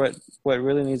that's what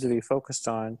really needs to be focused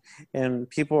on. And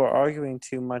people are arguing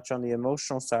too much on the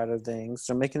emotional side of things.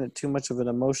 They're making it too much of an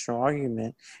emotional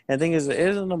argument. And the thing is, it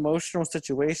is an emotional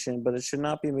situation, but it should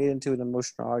not be made into an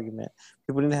emotional argument.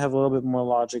 People need to have a little bit more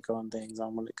logic on things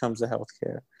on when it comes to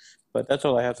healthcare. But that's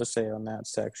all I have to say on that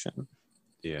section.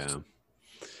 Yeah.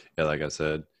 Yeah, like I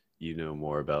said, you know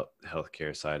more about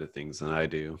healthcare side of things than I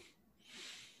do.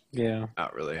 Yeah. I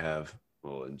don't really have,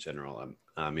 well, in general,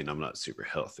 I'm not super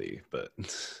healthy, but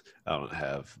I don't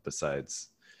have,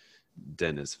 besides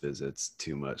dentist visits,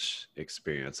 too much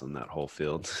experience on that whole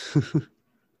field.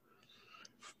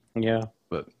 Yeah.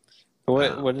 But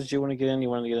What did you want to get in? You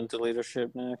want to get into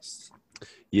leadership next?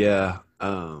 yeah,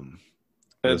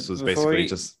 this But was basically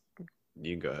just,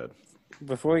 you can go ahead.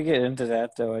 before we get into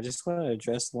that, though, I just want to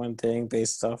address one thing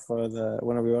based off of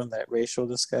when we were on that racial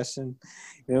discussion.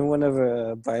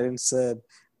 Whenever Biden said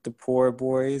the poor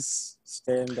boys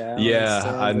stand down and Yeah,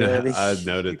 I stand know. ready. I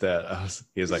noted that.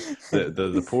 He was like,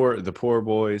 the poor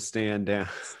boys stand down.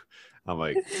 I'm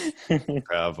like,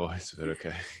 Proud Boys, but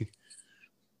okay.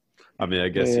 I mean, I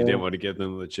guess you Yeah. didn't want to give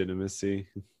them legitimacy.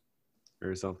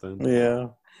 or something. Yeah.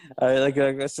 I like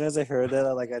as soon as I heard that, I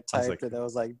I was typed like, it. I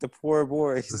was like, "The poor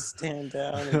boy, stand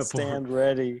down and stand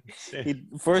ready." He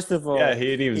first of yeah, all, he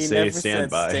didn't even he say never stand said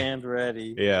by. stand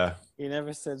ready. Yeah, He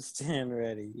never said stand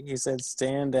ready. He said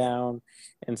stand down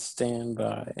and stand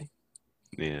by.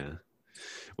 yeah,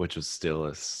 which was still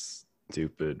a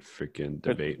stupid freaking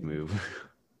But debate move.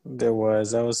 that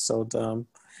was so dumb.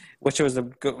 Which was a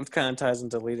good kind of ties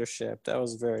into leadership. That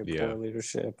was very Yeah, poor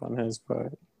leadership on his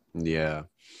part. yeah.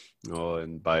 Well,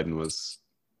 and Biden was,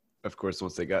 of course,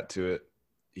 once they got to it,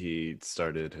 he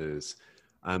started his,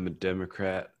 "I'm a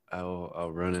Democrat.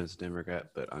 I'll run as a Democrat,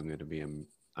 but I'm gonna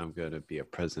be a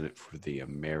president for the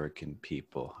American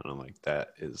people." And I'm like,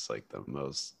 that is like the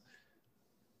most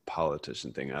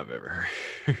politician thing I've ever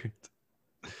heard.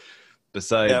 That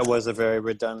besides, was a very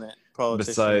redundant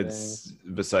politician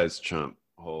thing. besides Trump,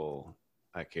 whole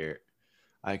I care,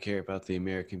 I care about the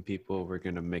American people. We're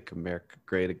gonna make America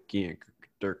great again.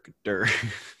 Dirk, dirk.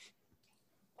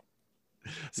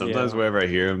 Sometimes Yeah. whenever I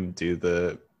hear him do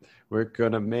the "We're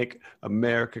gonna make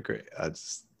America great," I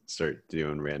just start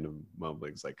doing random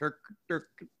mumblings like "Dirk, dirk,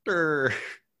 dirk."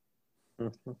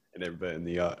 And everybody in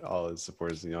the all his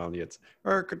supporters in the audience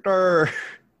 "Dirk, dirk."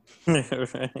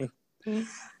 Right.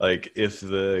 Like if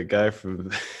the guy from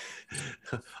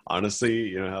honestly,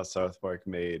 you know how South Park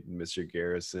made Mr.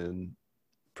 Garrison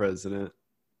president?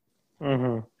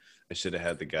 Mm-hmm. I should have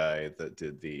had the guy that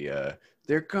did the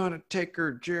 "They're gonna take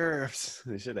her giraffes."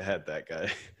 They should have had that guy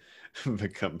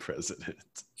become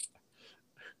president.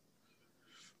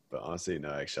 But honestly, no,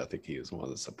 actually I think he was one of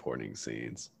the supporting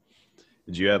scenes.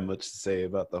 Did you have much to say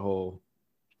about the whole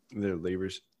their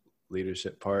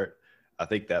leadership part? I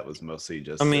think that was mostly I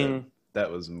just mean, that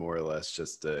was more or less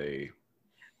just a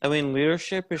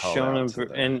leadership is call shown out to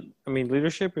the in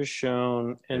leadership is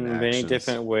shown in many inactions.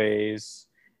 different ways.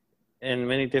 In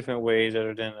many different ways,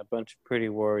 other than a bunch of pretty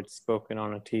words spoken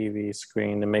on a TV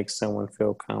screen to make someone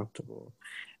feel comfortable.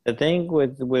 The thing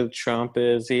with Trump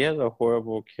is he has a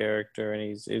horrible character, and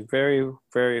he's very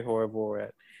very horrible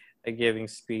at giving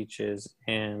speeches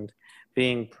and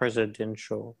being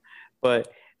presidential.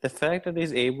 But the fact that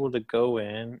he's able to go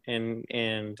in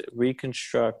and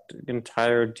reconstruct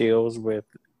entire deals with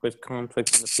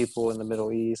conflict in the people in the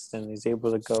Middle East, and he's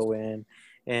able to go in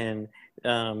and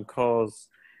cause,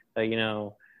 you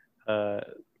know, uh,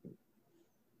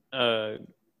 uh,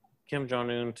 Kim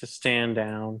Jong Un to stand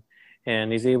down,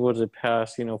 and he's able to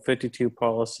pass 52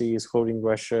 policies holding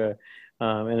Russia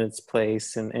in its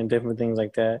place and different things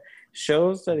like that.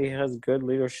 Shows that he has good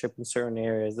leadership in certain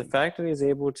areas. The fact that he's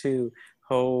able to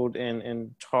hold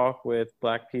and talk with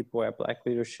Black people at Black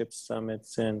leadership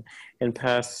summits and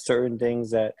pass certain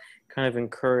things that kind of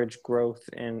encourage growth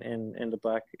in the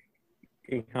Black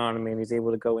economy, and he's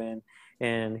able to go in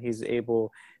and he's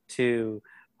able to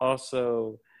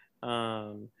also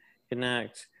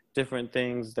enact different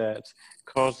things that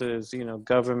causes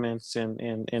governments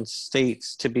and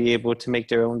states to be able to make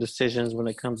their own decisions when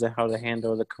it comes to how to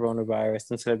handle the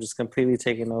coronavirus, instead of just completely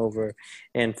taking over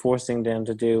and forcing them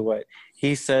to do what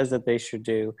he says that they should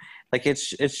do. Like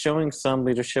it's showing some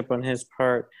leadership on his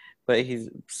part, but he's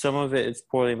some of it is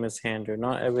poorly mishandled.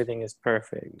 Not everything is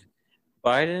perfect.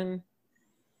 Biden,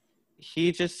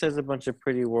 he just says a bunch of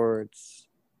pretty words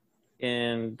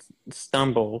and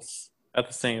stumbles at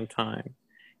the same time.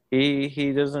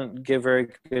 He doesn't give very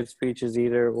good speeches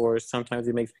either, or sometimes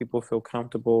he makes people feel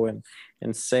comfortable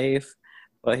and safe,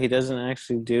 but he doesn't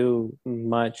actually do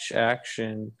much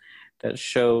action that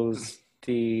shows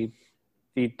the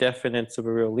definites of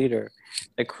a real leader.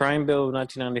 The crime bill of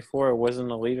 1994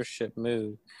 wasn't a leadership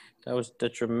move. That was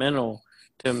detrimental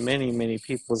to many, many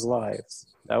people's lives.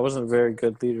 That wasn't very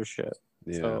good leadership.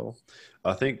 Yeah. So,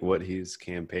 I think what he's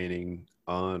campaigning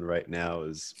on right now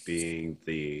is being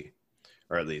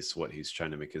or at least what he's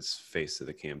trying to make his face of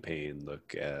the campaign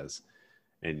look as.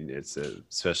 And it's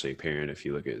especially apparent if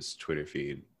you look at his Twitter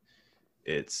feed.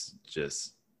 It's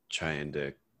just trying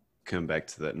to come back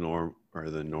to that norm or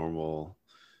the normal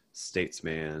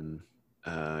statesman.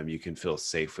 You can feel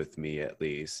safe with me, at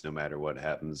least no matter what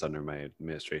happens under my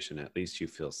administration. At least you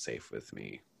feel safe with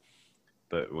me.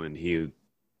 But when he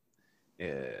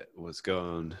was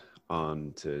going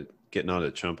on to getting on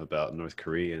to Trump about North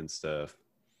Korea and stuff,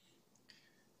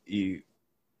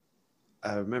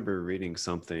 I remember reading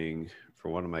something for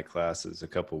one of my classes a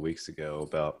couple weeks ago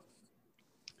about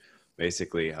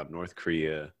basically how North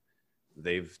Korea,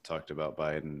 they've talked about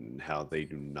Biden, how they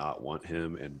do not want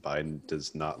him, and Biden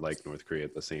does not like North Korea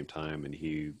at the same time, and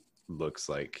he looks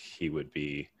like he would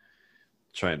be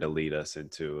trying to lead us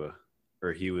into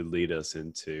or he would lead us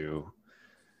into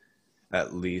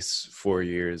at least 4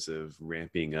 years of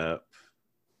ramping up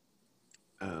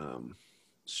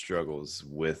struggles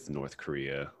with North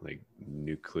Korea, like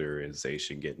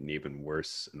nuclearization getting even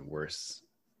worse and worse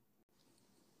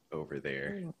over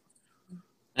there.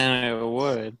 And it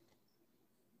would.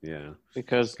 Yeah.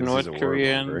 Because Because he's a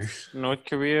warmonger. North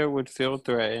Korea would feel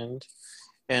threatened,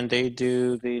 and they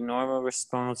do the normal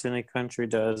response any country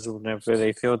does whenever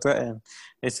they feel threatened.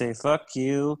 They say, "Fuck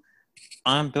you!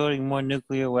 I'm building more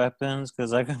nuclear weapons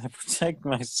because I gotta protect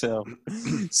myself."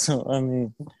 So I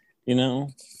mean, you know,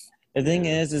 the thing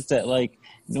is that like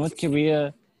North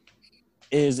Korea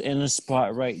is in a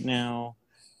spot right now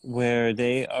where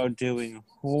they are doing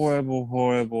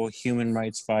horrible human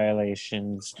rights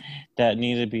violations that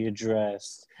need to be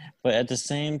addressed. But at the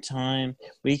same time,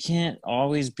 we can't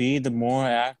always be the moral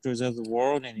actors of the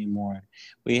world anymore.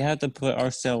 We have to put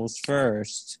ourselves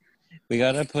first. We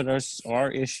got to put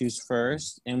our issues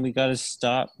first, and we got to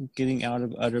stop getting out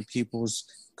of other people's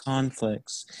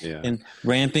conflicts and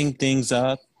ramping things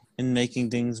up and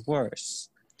making things worse.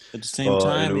 At the same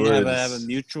time, we have a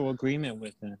mutual agreement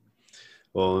with them.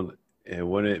 Well, and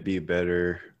wouldn't it be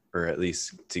better, or at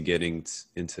least to getting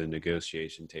into the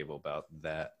negotiation table about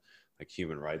that, like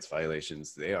human rights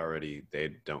violations, they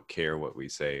don't care what we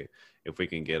say. If we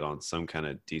can get on some kind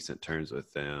of decent terms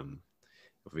with them,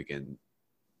 if we can,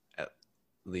 at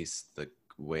least the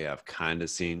way I've kind of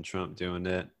seen Trump doing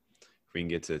it, if we can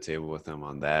get to the table with them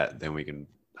on that, then we can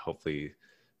hopefully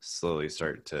slowly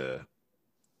start to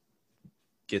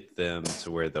get them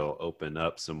to where they'll open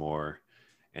up some more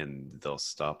and they'll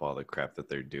stop all the crap that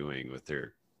they're doing with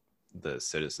the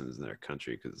citizens in their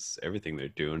country, because everything they're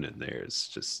doing in there is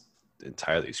just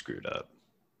entirely screwed up.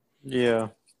 Yeah,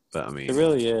 but I mean, it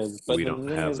really is. But we the don't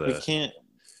thing have is, the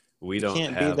we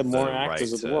can't be the moral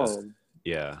actors of the world.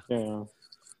 Yeah, yeah.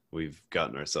 We've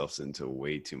gotten ourselves into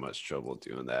way too much trouble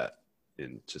doing that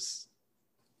in just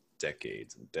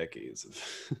decades and decades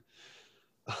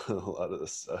of a lot of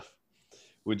this stuff.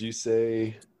 Would you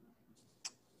say,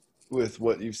 with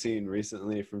what you've seen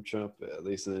recently from Trump, at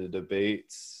least in the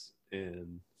debates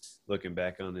and looking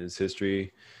back on his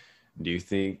history, do you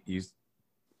think you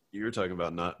were talking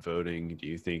about not voting? Do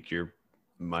you think you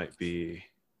might be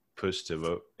pushed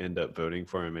to end up voting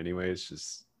for him anyways,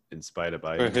 just in spite of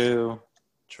Biden? For who?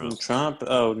 Trump.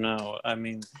 Oh no! I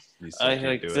mean,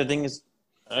 the thing is,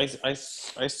 I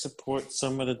support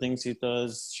some of the things he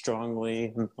does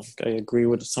strongly. I agree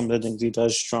with some of the things he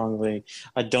does strongly.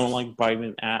 I don't like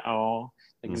Biden at all,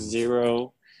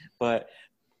 zero. But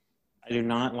I do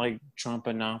not like Trump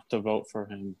enough to vote for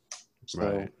him. So.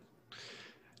 Right.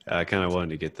 I kind of wanted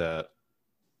to get that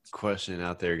question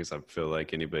out there because I feel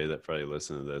like anybody that probably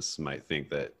listens to this might think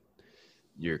that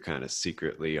you're kind of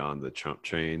secretly on the Trump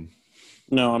train.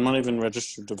 No, I'm not even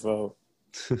registered to vote.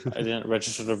 I didn't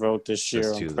register to vote this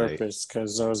year on purpose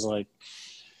because I was like,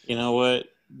 you know what?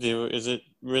 Is it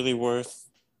really worth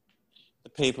the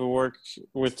paperwork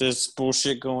with this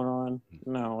bullshit going on?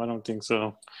 No, I don't think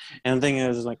so. And the thing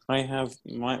is, like, I have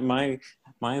my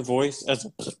voice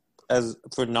as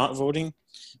for not voting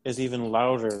is even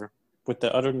louder with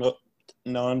the other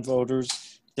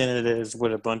non-voters than it is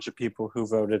with a bunch of people who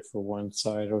voted for one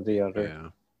side or the other. Yeah.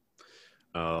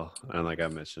 Oh, and like I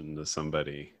mentioned to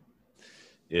somebody,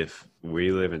 if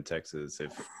we live in Texas,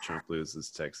 if Trump loses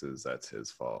Texas, that's his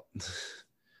fault.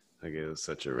 Like, it was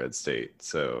such a red state.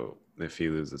 So if he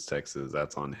loses Texas,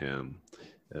 that's on him.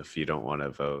 If you don't want to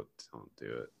vote, don't do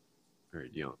it. Or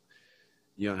you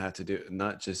don't have to do it.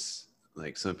 Not just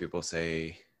like some people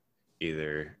say,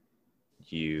 either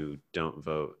you don't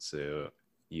vote, so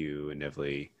you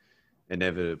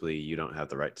inevitably you don't have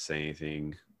the right to say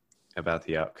anything about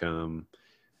the outcome.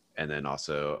 And then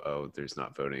also, there's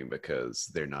not voting because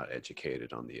they're not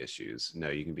educated on the issues. No,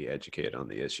 you can be educated on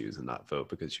the issues and not vote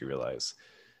because you realize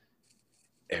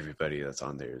everybody that's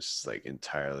on there is like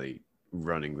entirely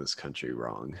running this country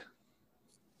wrong.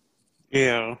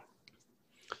 Yeah.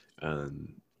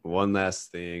 One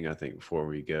last thing I think before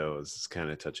we go is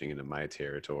kind of touching into my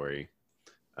territory.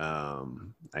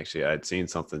 Actually, I'd seen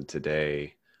something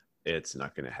today. It's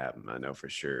not going to happen, I know for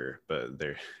sure, but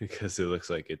because it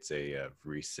looks like it's a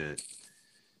recent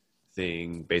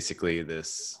thing. Basically,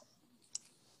 this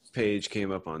page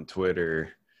came up on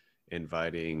Twitter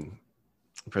inviting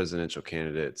presidential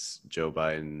candidates. Joe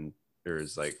Biden,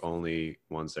 there's like only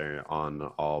ones that are on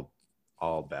all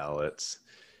ballots,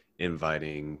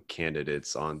 inviting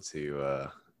candidates onto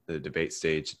the debate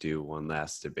stage to do one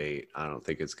last debate. I don't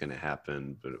think it's going to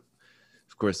happen, but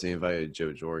of course, they invited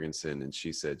Jo Jorgensen, and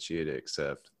she said she'd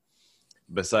accept.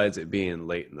 Besides it being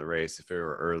late in the race, if it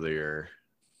were earlier,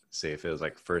 say if it was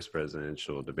like first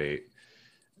presidential debate,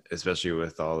 especially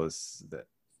with all this that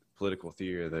political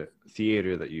theater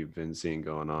that you've been seeing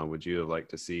going on, would you have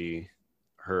liked to see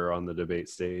her on the debate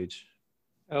stage?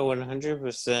 Oh,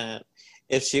 100%.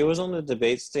 If she was on the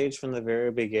debate stage from the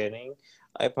very beginning,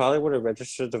 I probably would have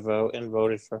registered to vote and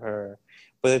voted for her.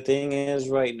 But the thing is,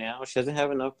 right now, she doesn't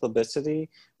have enough publicity,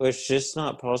 or it's just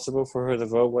not possible for her to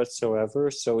vote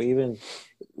whatsoever. So even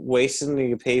wasting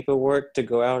the paperwork to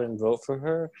go out and vote for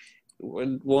her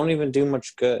won't even do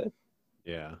much good.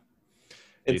 Yeah.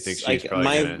 Do you think It's she's like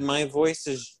probably gonna? my voice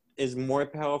is more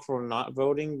powerful not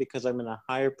voting because I'm in a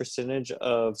higher percentage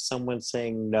of someone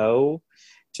saying no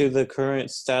to the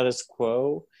current status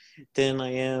quo than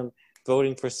I am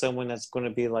voting for someone that's going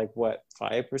to be like what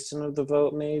 5% of the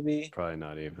vote maybe, Probably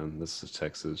not even. This is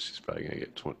Texas. She's probably gonna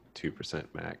get 2%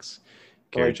 max.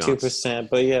 or Gary like Johnson. 2%.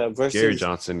 But yeah, Gary versus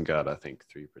Johnson got, I think,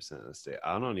 3% of the state.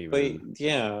 I don't even. but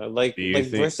yeah, Do you like think?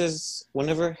 versus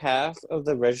whenever half of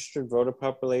the registered voter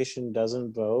population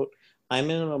doesn't vote, I'm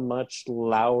in a much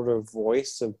louder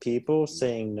voice of people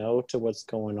saying no to what's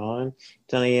going on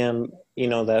than I am,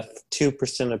 that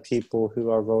 2% of people who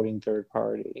are voting third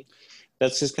party.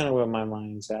 That's just kind of where my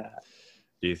mind's at.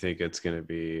 Do you think it's going to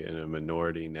be in a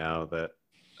minority now that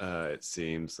it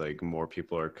seems like more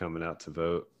people are coming out to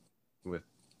vote? With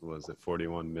was it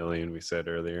 41 million we said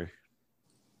earlier?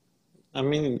 I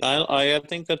mean, I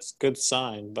think that's a good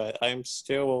sign, but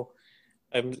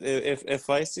if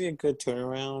I see a good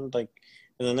turnaround, like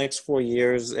in the next 4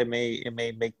 years, it may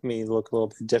make me look a little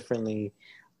bit differently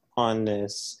on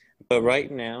this. But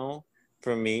right now,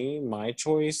 for me, my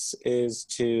choice is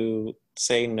to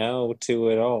say no to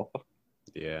it all.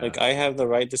 Yeah, Like I have the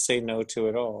right to say no to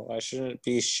it all. I shouldn't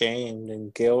be shamed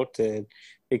and guilted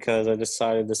because I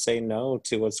decided to say no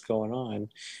to what's going on.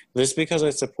 Just because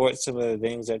I support some of the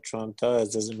things that Trump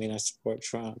does doesn't mean I support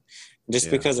Trump. Just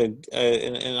yeah. because and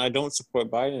I don't support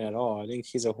Biden at all. I think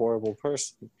he's a horrible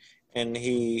person, and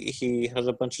he has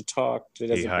a bunch of talk that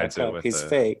He doesn't hides back it up. with He's a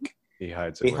fake. he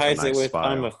hides it He with a hides it nice with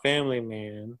 "I'm a smile. family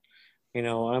man."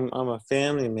 I'm a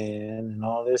family man and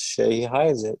all this shit. He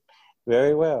hides it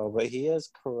very well, but he is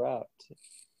corrupt.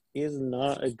 He is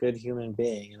not a good human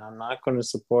being, and I'm not going to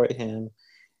support him.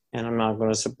 And I'm not going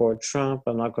to support Trump.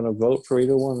 I'm not going to vote for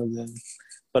either one of them.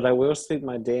 But I will speak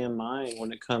my damn mind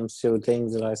when it comes to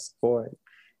things that I support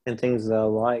and things that I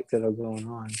like that are going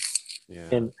on, Yeah,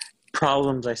 and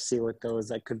problems I see with those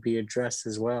that could be addressed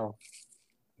as well.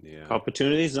 yeah.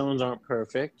 Opportunity zones aren't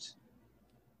perfect.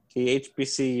 The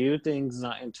HBCU thing's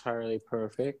not entirely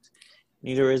perfect.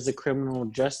 Neither is the criminal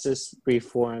justice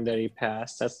reform that he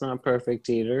passed. That's not perfect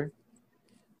either.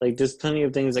 Like, there's plenty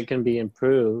of things that can be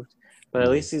improved, but at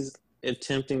Mhm. least he's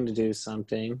attempting to do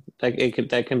something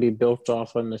that can be built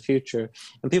off in the future.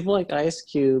 And people like Ice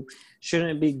Cube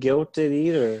shouldn't be guilted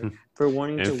either for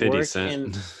wanting And to 50 work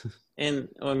Cent.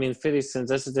 I mean, 50 Cent,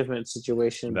 that's a different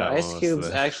situation, but That one Ice was Cube's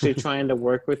the. actually trying to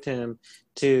work with him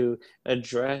to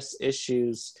address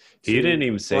issues He didn't to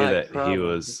even say black that he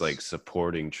was like problems.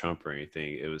 supporting Trump or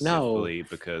anything. It was No, simply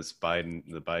because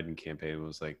the Biden campaign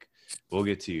was like, "We'll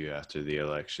get to you after the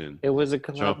election." it was a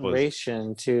Trump was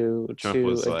collaboration to Trump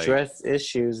was like, address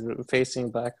issues facing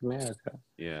Black America.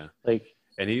 yeah, Like,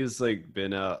 and he was like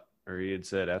been out, or he had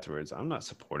said afterwards, "I'm not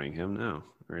supporting him now,"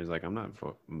 or he's like, "I'm not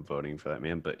voting for that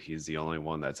man," but he's the only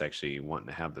one that's actually wanting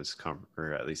to have this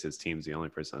or at least his team's the only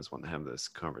person that's wanting to have this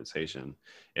conversation.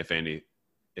 If any,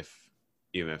 if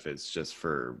even if it's just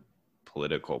for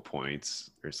political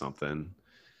points or something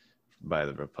by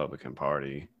the Republican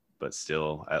Party, but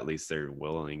still, at least they're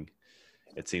willing.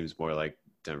 It seems more like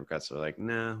Democrats are like,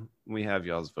 nah, we have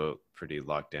y'all's vote pretty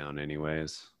locked down,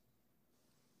 anyways.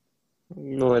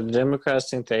 well, the Democrats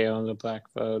think they own the black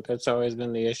vote. That's always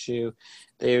been the issue.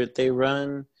 They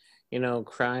run,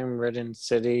 crime-ridden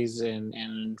cities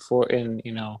and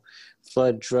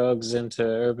flood drugs into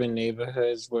urban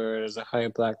neighborhoods where there's a high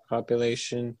black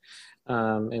population,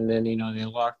 and then they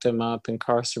lock them up,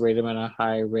 incarcerate them at a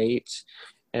high rate,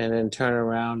 and then turn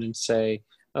around and say,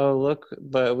 "Oh, look,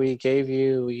 but we gave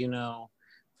you,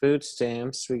 food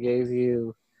stamps. We gave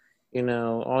you,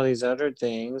 all these other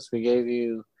things. We gave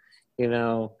you." you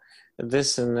know,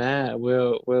 this and that.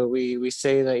 We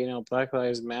say that, Black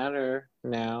Lives Matter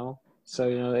now. So,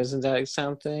 isn't that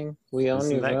something? We own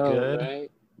Isn't your that vote, good?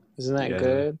 right? Isn't that Yeah.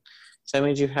 good? So that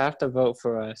means you have to vote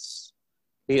for us.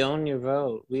 We own your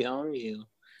vote. We own you.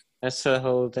 That's the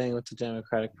whole thing with the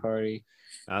Democratic Party.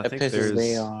 I That think pisses me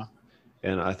there's, off.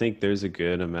 and I think there's a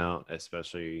good amount,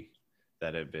 especially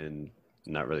that have been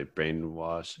not really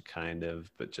brainwashed, kind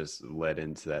of, but just led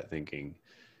into that thinking.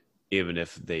 Even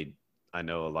if I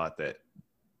know a lot that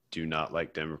do not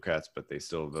like Democrats, but they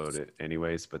still vote it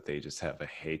anyways, but they just have a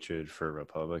hatred for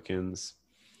Republicans.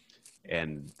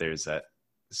 And there's that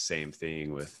same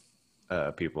thing with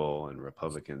people and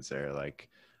Republicans. They're like,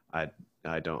 I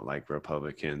I don't like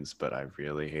Republicans, but I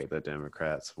really hate the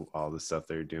Democrats, all the stuff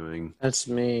they're doing. That's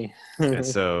me. And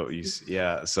so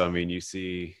yeah, so I mean, you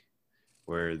see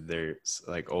where there's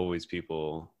like always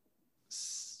people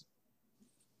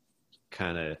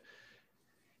kind of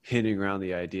hinting around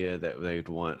the idea that they'd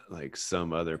want like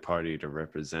some other party to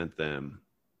represent them.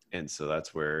 And so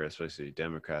that's where especially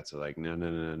Democrats are like, no,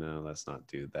 no, no, no, let's not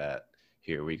do that.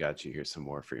 Here, we got you. Here's some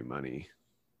more free money,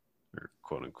 or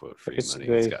quote unquote free money.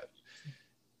 It's got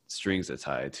strings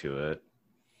tied to it.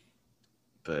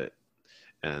 But,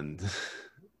 and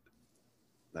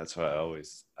that's why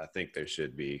I think there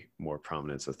should be more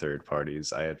prominence of third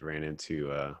parties. I had ran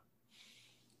into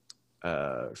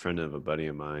a friend of a buddy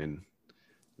of mine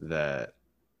that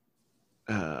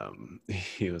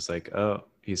he was like, oh,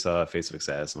 he saw a Facebook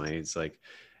status of mine. He's like,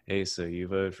 hey, so you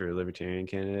voted for a libertarian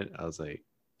candidate? I was like,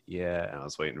 yeah. And I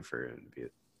was waiting for him to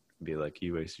be like,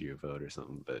 you wasted your vote or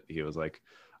something. But he was like,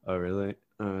 oh, really?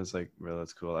 I was like, well,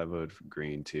 that's cool. I voted for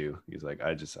green too. He's like,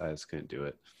 I just couldn't do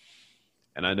it.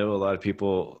 And I know a lot of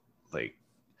people like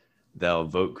they'll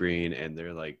vote green and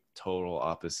they're like total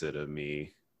opposite of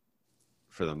me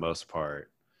for the most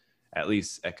part, at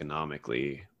least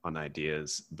economically on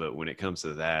ideas. But when it comes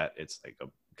to that, it's like a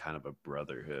kind of a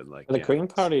brotherhood. Like The Green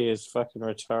Party is fucking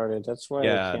retarded. That's why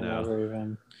I can't ever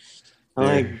even. I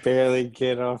like barely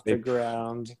get off the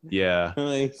ground. Yeah.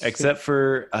 Like, except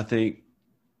for I think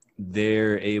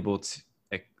they're able to.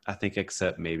 I think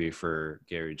except maybe for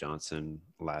Gary Johnson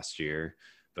last year,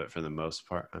 but for the most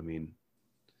part, I mean,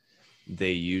 they're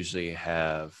usually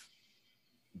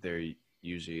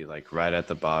like right at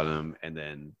the bottom, and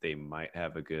then they might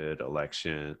have a good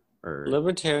election, or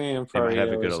Libertarian Party they might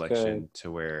have a good election good.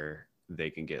 to where they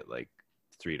can get like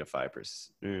 3 to 5%,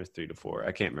 3 to 4.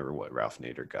 I can't remember what Ralph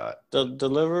Nader got. The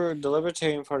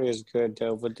Libertarian Party is good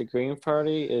though, but the Green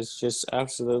Party is just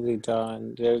absolutely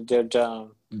done. They're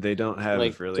dumb. They don't have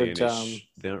like, really any.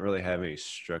 They don't really have any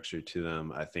structure to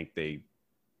them. I think they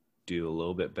do a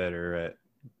little bit better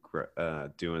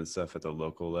at doing stuff at the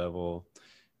local level,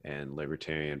 and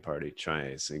Libertarian Party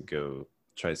tries to go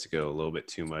a little bit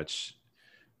too much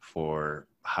for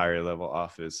higher level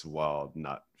office while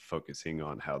not focusing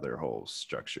on how their whole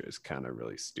structure is kind of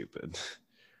really stupid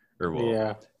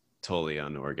or totally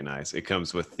unorganized. It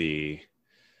comes with the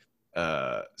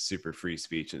super free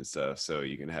speech and stuff, so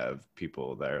you can have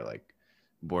people that are like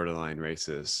borderline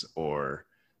racist or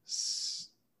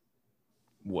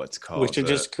what's called. We should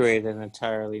just create an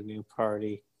entirely new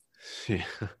party. Yeah,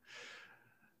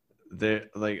 there.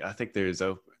 Like I think there's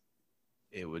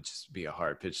it would just be a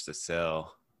hard pitch to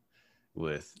sell,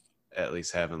 with at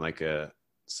least having like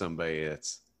somebody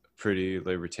that's pretty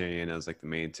libertarian as like the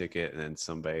main ticket, and then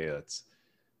somebody that's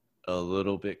a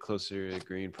little bit closer to the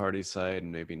Green Party side,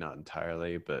 and maybe not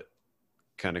entirely, but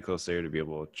kind of close there to be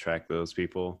able to track those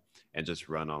people and just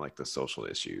run on like the social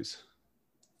issues.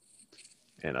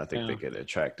 And I think they could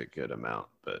attract a good amount,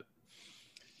 but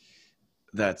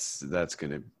that's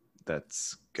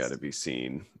got to be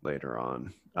seen later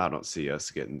on. I don't see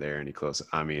us getting there any closer.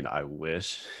 I mean, I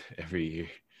wish every year,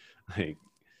 like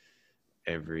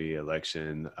every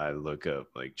election, I look up,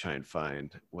 like try and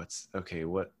find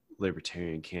what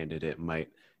libertarian candidate might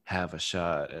have a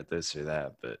shot at this or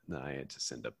that, but no, I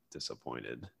just end up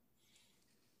disappointed.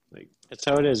 Like that's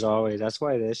how it is always. That's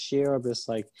why this year I'm just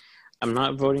like, I'm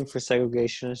not voting for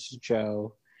segregationist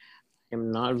Joe.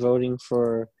 I'm not voting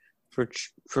for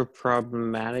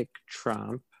problematic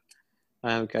Trump.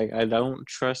 I don't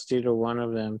trust either one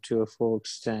of them to a full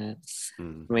extent. I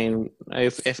mean,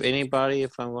 if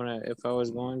I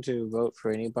was going to vote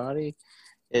for anybody,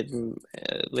 and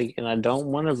I don't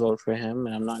want to vote for him,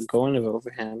 and I'm not going to vote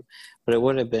for him, but it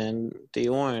would have been the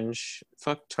orange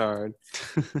fucktard.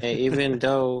 Even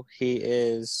though he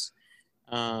is,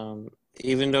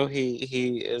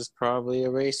 he is probably a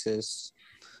racist,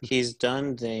 he's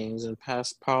done things and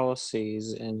passed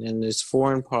policies and his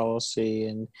foreign policy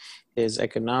and his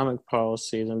economic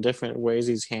policies and different ways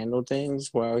he's handled things.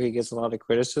 While he gets a lot of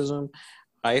criticism,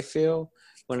 I feel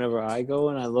whenever I go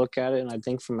and I look at it and I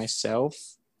think for myself,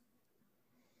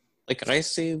 like I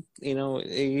see,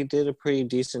 he did a pretty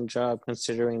decent job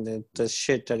considering the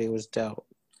shit that he was dealt.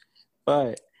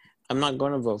 But I'm not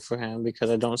going to vote for him because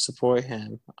I don't support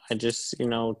him. I just,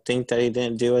 think that he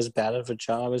didn't do as bad of a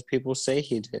job as people say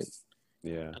he did.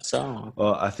 Yeah. That's all.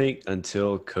 Well, I think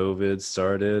until COVID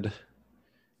started,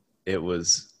 it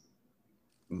was,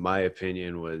 my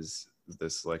opinion was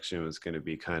this election was going to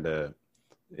be kind of,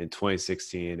 in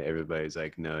 2016, everybody's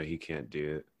like, no, he can't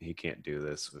do it. He can't do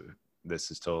this.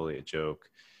 This is totally a joke.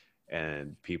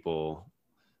 And people,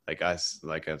 like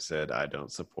I've said, I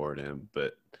don't support him,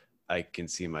 but I can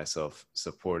see myself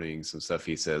supporting some stuff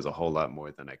he says a whole lot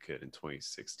more than I could in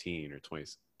 2016 or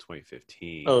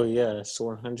 2015. Oh yes,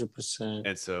 100%.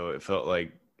 And so it felt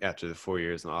like after the 4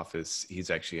 years in office, he's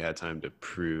actually had time to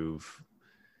prove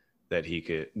that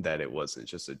it wasn't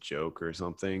just a joke or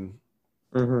something.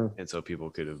 Mm-hmm. And so people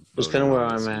could have That's voted kind of where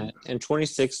wise. I'm at. In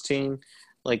 2016,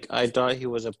 like I thought he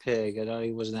was a pig. I thought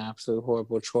he was an absolute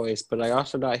horrible choice. But I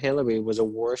also thought Hillary was a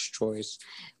worse choice.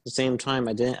 At the same time,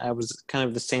 I was kind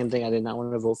of the same thing. I did not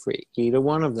want to vote for either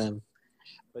one of them.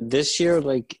 But this year,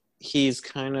 like he's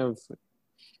kind of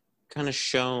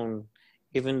shown,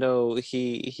 even though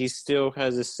he still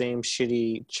has the same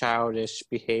shitty childish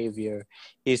behavior,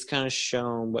 he's kind of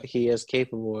shown what he is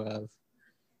capable of.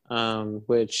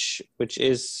 Which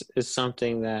is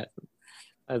something that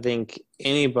I think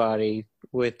anybody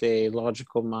with a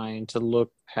logical mind to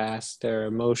look past their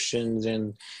emotions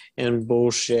and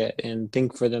bullshit and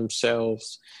think for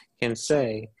themselves can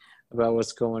say about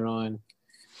what's going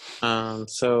on.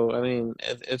 So, I mean,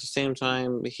 at the same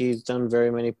time, he's done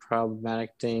very many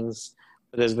problematic things,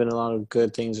 but there's been a lot of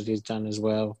good things that he's done as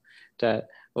well that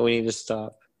we need to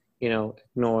stop,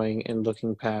 ignoring and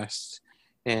looking past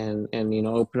and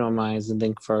open our minds and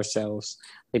think for ourselves.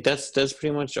 Like that's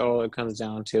pretty much all it comes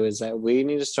down to, is that we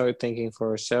need to start thinking for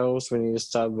ourselves. We need to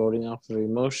stop voting off of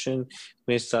emotion.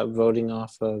 We need to stop voting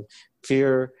off of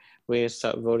fear. We need to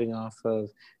stop voting off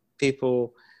of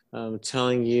people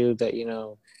telling you that,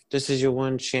 this is your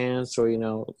one chance,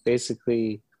 or,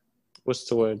 basically, what's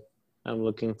the word I'm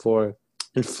looking for?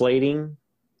 Inflating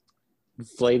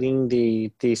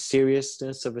the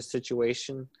seriousness of a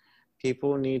situation.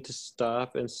 People need to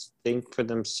stop and think for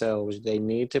themselves. They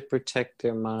need to protect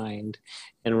their mind.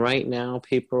 And right now,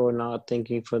 people are not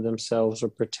thinking for themselves or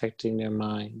protecting their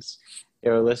minds.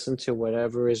 They are listening to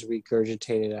whatever is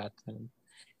regurgitated at them.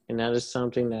 And that is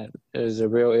something that is a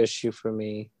real issue for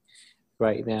me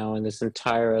right now in this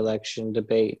entire election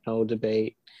debate, no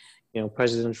debate,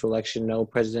 presidential election, no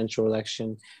presidential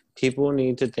election. People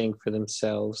need to think for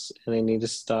themselves, and they need to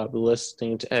stop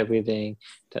listening to everything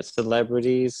that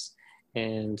celebrities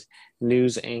and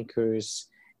news anchors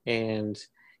and,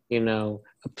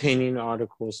 opinion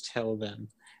articles tell them.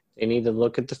 They need to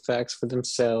look at the facts for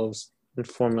themselves and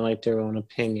formulate their own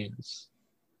opinions.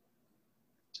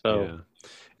 So, yeah,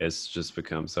 it's just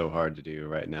become so hard to do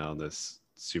right now, this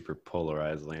super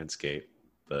polarized landscape,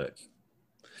 but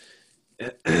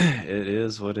it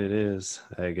is what it is,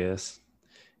 I guess.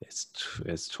 It's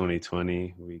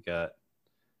 2020. We got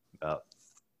about,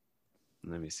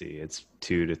 let me see, it's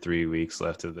 2 to 3 weeks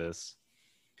left of this.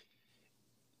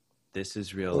 This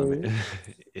is real.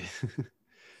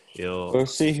 We'll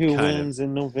see who wins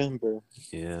in November.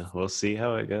 Yeah, we'll see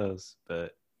how it goes.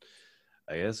 But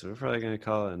I guess we're probably going to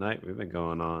call it a night. We've been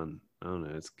going on, I don't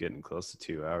know, it's getting close to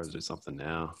 2 hours or something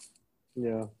now.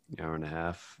 Yeah. Hour and a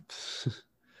half.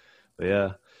 But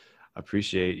yeah, I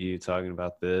appreciate you talking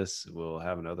about this. We'll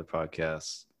have another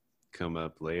podcast come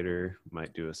up later.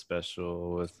 Might do a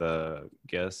special with a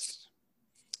guest,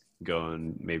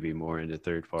 going maybe more into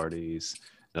third parties.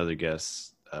 Another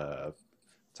guest,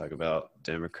 talk about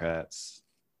Democrats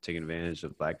taking advantage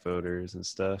of black voters and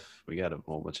stuff. We got a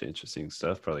whole bunch of interesting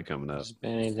stuff probably coming up. There's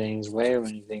many things, way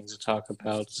many things to talk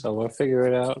about. So we'll figure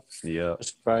it out. Yeah. I'll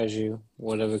surprise you.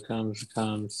 Whatever comes,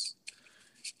 comes.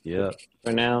 Yeah.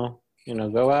 For now,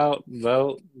 go out,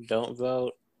 vote, don't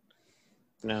vote.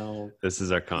 No. This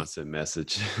is our constant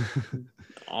message.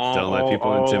 Don't let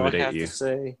people intimidate you.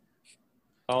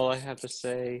 All I have to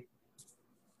say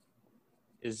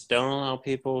is don't allow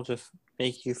people to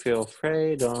make you feel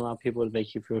afraid. Don't allow people to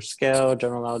make you feel scared.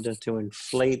 Don't allow them to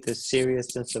inflate the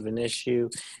seriousness of an issue.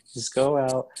 Just go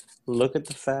out, look at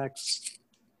the facts,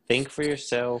 think for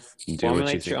yourself,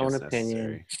 formulate your own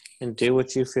opinion, and do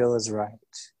what you feel is right.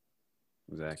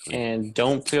 Exactly. And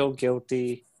don't feel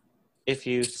guilty if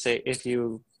you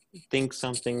think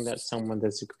something that someone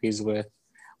disagrees with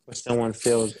or someone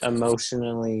feels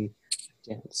emotionally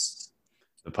against.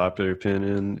 The popular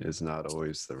opinion is not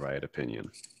always the right opinion.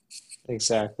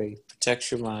 Exactly. Protect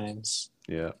your minds.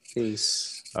 Yeah.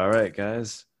 Peace. All right,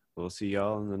 guys. We'll see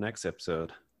y'all in the next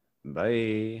episode.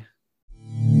 Bye.